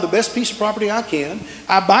 I find the best piece of property I can.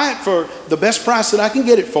 I buy it for the best price that I can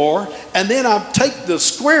get it for. And then I take the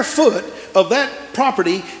square foot of that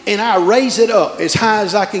property and I raise it up as high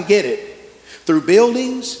as I can get it. Through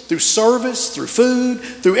buildings, through service, through food,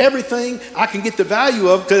 through everything I can get the value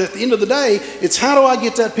of. Because at the end of the day, it's how do I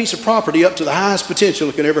get that piece of property up to the highest potential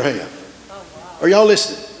it can ever have. Oh, wow. Are y'all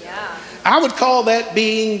listening? Yeah. I would call that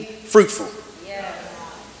being fruitful. Yes.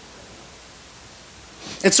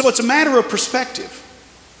 And so it's a matter of perspective.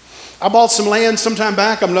 I bought some land some time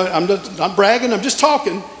back. I'm not bragging. I'm just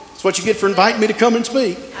talking. It's what you get for inviting me to come and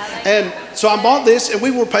speak. And so I bought this, and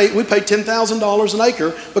we paid $10,000 an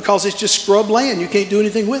acre because it's just scrub land. You can't do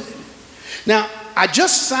anything with it. Now, I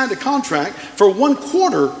just signed a contract for a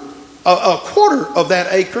quarter of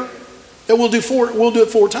that acre. That we'll do it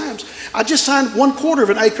 4 times. I just signed 1/4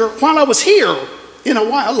 of an acre while I was here in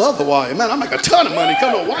Hawaii. I love Hawaii, man. I make a ton of money.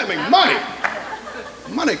 Come to Hawaii, make money.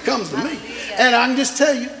 Money comes to me. And I can just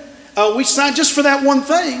tell you, we signed just for that one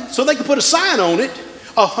thing, so they could put a sign on it,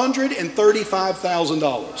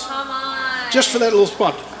 $135,000. Come on. Just for that little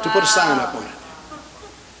spot to put a sign up on it.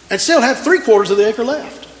 And still have 3/4 of the acre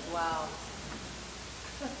left. Wow.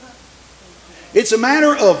 It's a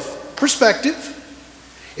matter of perspective.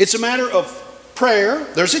 It's a matter of prayer.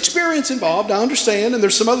 There's experience involved, I understand, and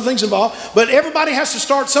there's some other things involved, but everybody has to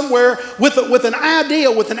start somewhere with an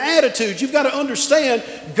idea, with an attitude. You've got to understand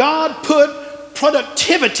God put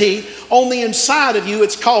productivity on the inside of you.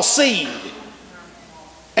 It's called seed.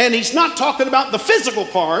 And he's not talking about the physical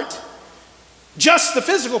part, just the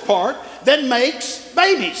physical part that makes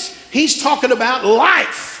babies. He's talking about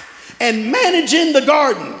life and managing the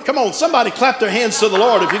garden. Come on, somebody clap their hands to the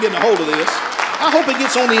Lord if you're getting a hold of this. I hope it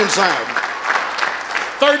gets on the inside.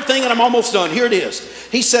 Third thing, and I'm almost done. Here it is.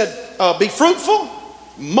 He said, be fruitful,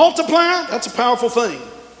 multiply. That's a powerful thing.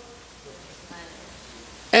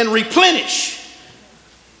 And replenish.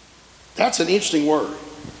 That's an interesting word.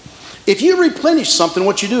 If you replenish something,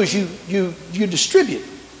 what you do is you distribute.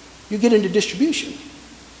 You get into distribution.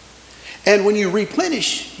 And when you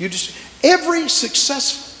replenish, every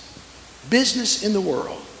successful business in the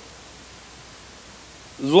world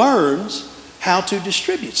learns how to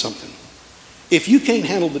distribute something. If you can't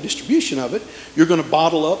handle the distribution of it, you're going to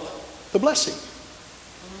bottle up the blessing.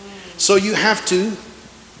 So you have to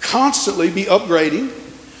constantly be upgrading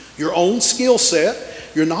your own skill set,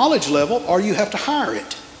 your knowledge level, or you have to hire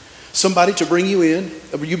it. Somebody to bring you in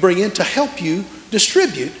to help you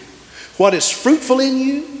distribute what is fruitful in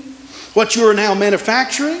you, what you are now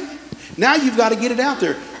manufacturing. Now you've got to get it out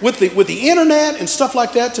there. With the internet and stuff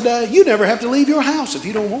like that today, you never have to leave your house if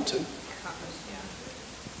you don't want to.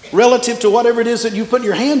 Relative to whatever it is that you put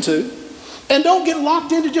your hand to. And don't get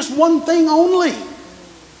locked into just one thing only.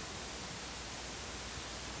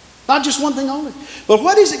 Not just one thing only. But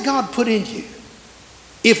what is it God put in you?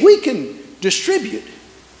 If we can distribute,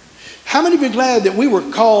 how many of you are glad that we were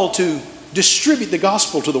called to distribute the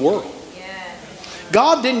gospel to the world? Yes.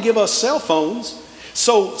 God didn't give us cell phones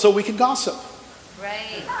so we could gossip.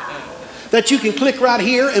 Right. That you can click right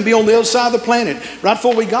here and be on the other side of the planet. Right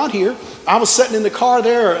before we got here, I was sitting in the car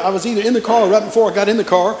there. I was either in the car or right before I got in the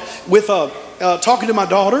car with talking to my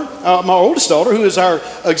daughter, my oldest daughter, who is our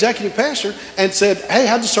executive pastor, and said, hey,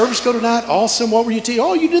 how'd the service go tonight? Awesome. What were you teaching?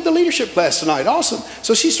 Oh, you did the leadership class tonight. Awesome.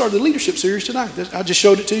 So she started the leadership series tonight. I just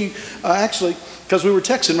showed it to you, actually, because we were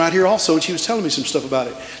texting right here also, and she was telling me some stuff about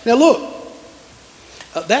it. Now, look,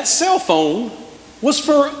 that cell phone was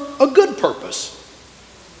for a good purpose.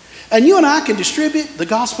 And you and I can distribute the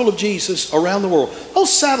gospel of Jesus around the world. Those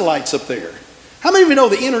satellites up there. How many of you know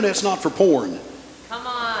the internet's not for porn? Come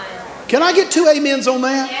on. Can I get 2 amens on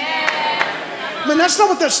that? Yes. I mean, that's not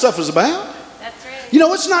what that stuff is about. That's right. You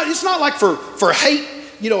know, it's not like for hate,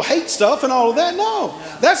 hate stuff and all of that. No.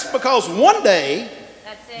 That's because one day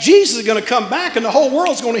Jesus is going to come back and the whole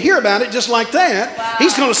world's going to hear about it just like that. Wow.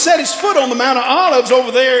 He's going to set his foot on the Mount of Olives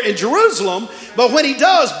over there in Jerusalem. But when he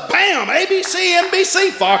does, bam, ABC,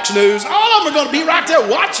 NBC, Fox News, all of them are going to be right there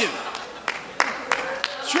watching.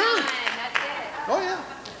 Sure. Oh, yeah.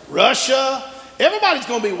 Russia, everybody's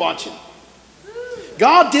going to be watching.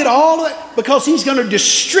 God did all of that because he's going to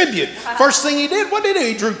distribute. First thing he did, what did he do?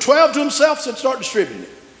 He drew 12 to himself, said start distributing it.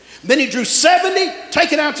 Then he drew 70,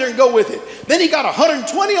 take it out there and go with it. Then he got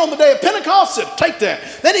 120 on the day of Pentecost, said take that.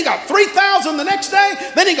 Then he got 3,000 the next day.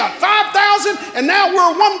 Then he got 5,000. And now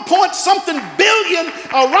we're 1 point something billion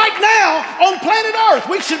right now on planet Earth.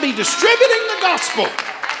 We should be distributing the gospel.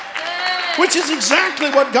 Which is exactly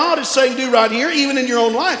what God is saying do right here, even in your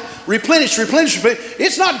own life. Replenish, replenish, replenish.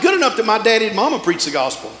 It's not good enough that my daddy and mama preach the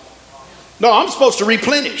gospel. No, I'm supposed to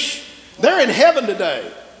replenish. They're in heaven today.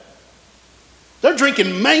 They're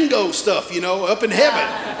drinking mango stuff, up in heaven.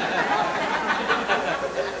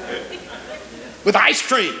 With ice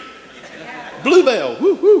cream. Bluebell.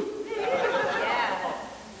 Woo, woo.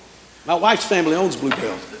 My wife's family owns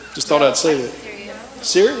Bluebell. Just thought I'd say that.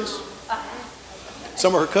 Serious?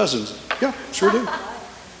 Some of her cousins. Yeah, sure do.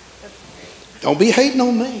 Don't be hating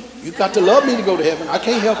on me. You've got to love me to go to heaven. I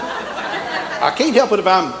can't help it. I can't help it if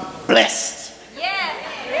I'm blessed.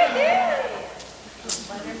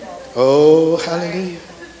 Oh, hallelujah.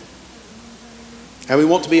 And we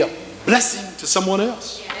want to be a blessing to someone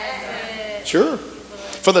else. Sure.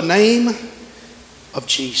 For the name of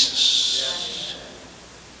Jesus.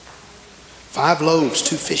 5 loaves,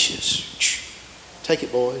 2 fishes. Take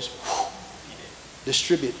it, boys.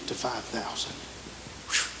 Distribute to 5,000.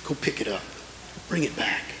 Go pick it up. Bring it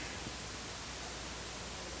back.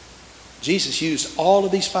 Jesus used all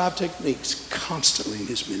of these 5 techniques constantly in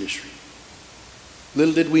his ministry.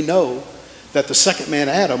 Little did we know that the second man,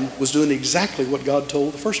 Adam, was doing exactly what God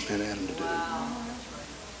told the first man, Adam, to do.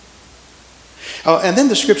 And then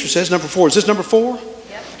the scripture says, number 4. Is this number 4?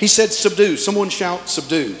 Yep. He said, subdue. Someone shout,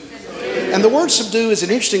 subdue. And the word subdue is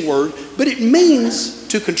an interesting word, but it means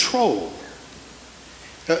to control.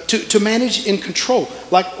 To manage and control.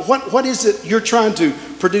 Like what is it you're trying to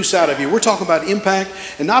produce out of you? We're talking about impact.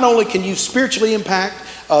 And not only can you spiritually impact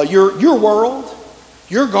your world,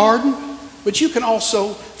 your garden, but you can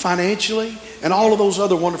also financially and all of those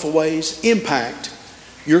other wonderful ways impact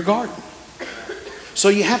your garden. So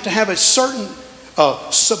you have to have a certain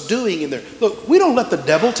subduing in there. Look, we don't let the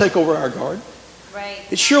devil take over our garden. Right.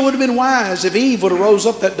 It sure would have been wise if Eve would have rose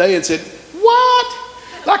up that day and said, what?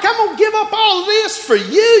 Like I'm going to give up all of this for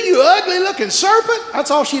you, you ugly looking serpent?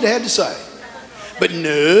 That's all she'd have had to say. But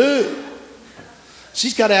no.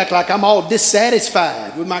 She's got to act like I'm all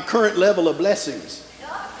dissatisfied with my current level of blessings.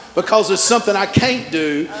 Because there's something I can't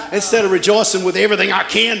do instead of rejoicing with everything I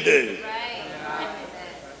can do.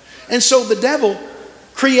 And so the devil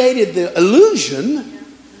created the illusion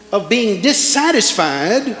of being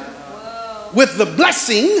dissatisfied with the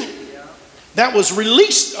blessing that was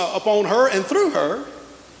released upon her and through her.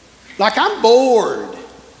 Like I'm bored.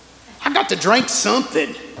 I got to drink something.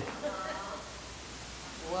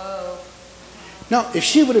 Whoa. Now, if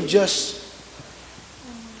she would have just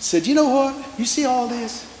said, you know what? You see all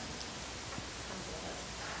this?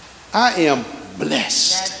 I am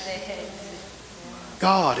blessed.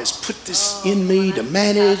 God has put this in me to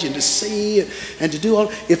manage and to see and to do all.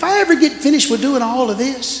 If I ever get finished with doing all of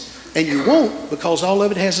this, and you won't because all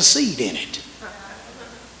of it has a seed in it.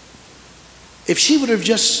 If she would have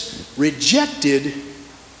just rejected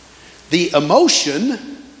the emotion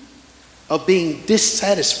of being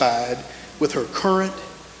dissatisfied with her current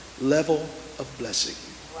level of blessing.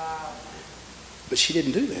 Wow. But she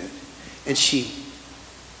didn't do that. And she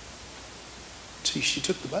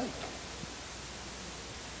took the bait.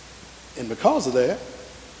 And because of that,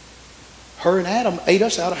 her and Adam ate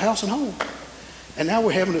us out of house and home. And now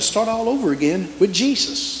we're having to start all over again with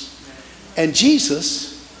Jesus. And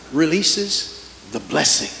Jesus releases the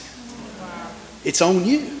blessing. It's on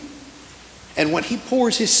you. And when he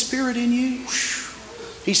pours his spirit in you,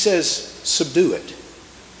 he says, subdue it.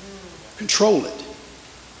 Control it.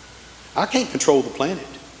 I can't control the planet.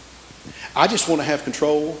 I just want to have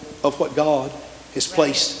control of what God has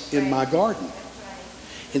placed in my garden.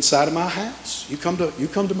 Inside of my house. You come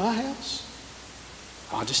to my house.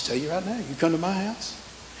 I'll just tell you right now, you come to my house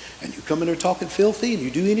and you come in there talking filthy and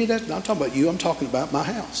you do any of that. I'm talking about you, I'm talking about my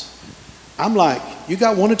house. I'm like, you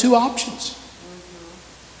got 1 or 2 options.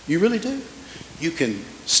 You really do. You can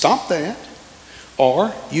stop that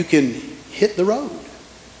or you can hit the road.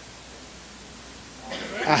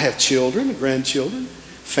 I have children, grandchildren,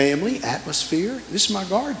 family, atmosphere. This is my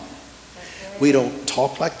garden. We don't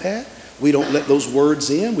talk like that. We don't let those words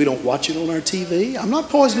in. We don't watch it on our TV. I'm not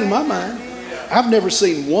poisoning my mind. I've never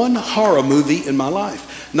seen one horror movie in my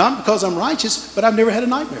life. Not because I'm righteous, but I've never had a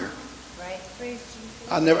nightmare.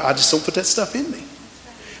 I just don't put that stuff in me.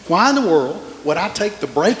 Why in the world would I take the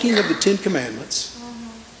breaking of the 10 Commandments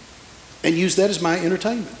and use that as my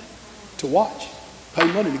entertainment to watch?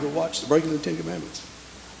 Pay money to go watch the breaking of the 10 Commandments.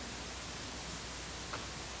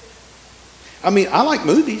 I mean, I like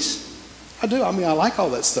movies. I do. I mean, I like all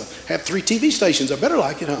that stuff. Have 3 TV stations. I better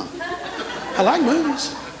like it, huh? I like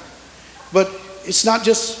movies. But it's not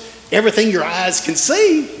just everything your eyes can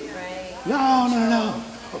see. No.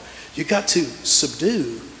 You got to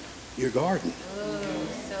subdue your garden.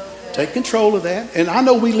 Take control of that. And I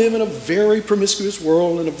know we live in a very promiscuous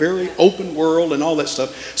world and a very open world and all that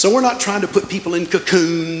stuff. So we're not trying to put people in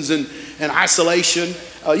cocoons and isolation.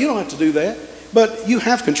 You don't have to do that. But you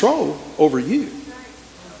have control over you.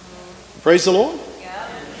 Praise the Lord.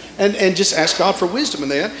 And just ask God for wisdom in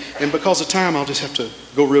that. And because of time, I'll just have to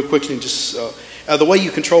go real quickly and just... the way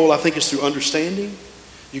you control, I think, is through understanding.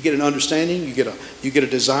 You get an understanding, you get a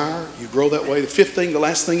desire, you grow that way. The 5th thing, the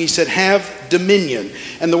last thing he said, have dominion.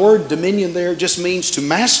 And the word dominion there just means to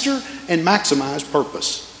master and maximize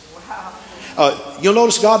purpose. You'll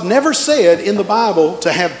notice God never said in the Bible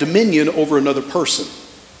to have dominion over another person.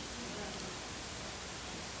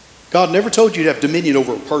 God never told you to have dominion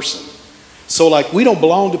over a person. So like we don't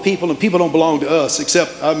belong to people and people don't belong to us,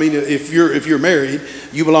 except, I mean, if you're married,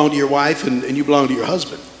 you belong to your wife and you belong to your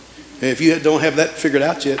husband. And if you don't have that figured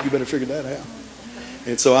out yet, you better figure that out.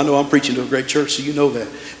 And so I know I'm preaching to a great church, so you know that.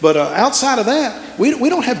 But outside of that, we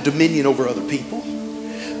don't have dominion over other people.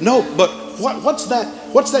 No, but what's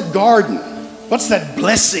that garden? What's that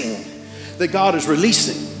blessing that God is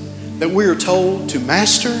releasing that we are told to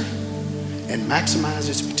master and maximize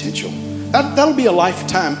its potential? That'll be a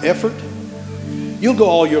lifetime effort. You'll go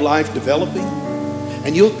all your life developing,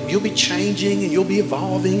 and you'll be changing and you'll be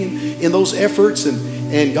evolving in those efforts,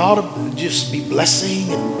 and God will just be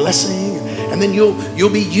blessing and blessing, and then you'll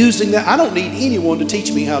be using that. I don't need anyone to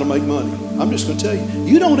teach me how to make money. I'm just going to tell you,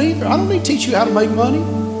 you don't either. I don't need to teach you how to make money.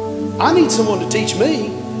 I need someone to teach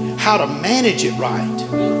me how to manage it right,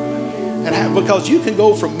 and because you can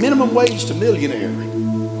go from minimum wage to millionaire.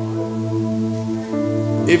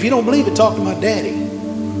 If you don't believe it, talk to my daddy.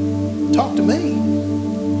 Talk to me.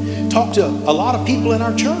 Talk to a lot of people in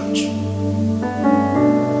our church.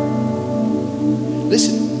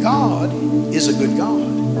 Listen, God is a good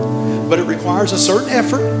God, but it requires a certain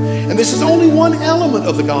effort. And this is only one element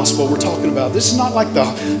of the gospel we're talking about. This is not like the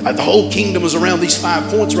whole kingdom is around these 5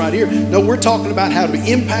 points right here. No, we're talking about how to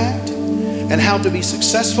impact and how to be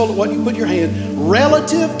successful at what you put your hand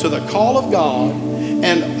relative to the call of God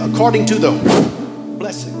and according to the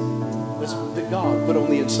blessing that God put on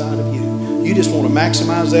the inside of you. You just want to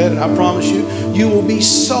maximize that, and I promise you, you will be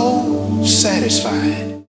so satisfied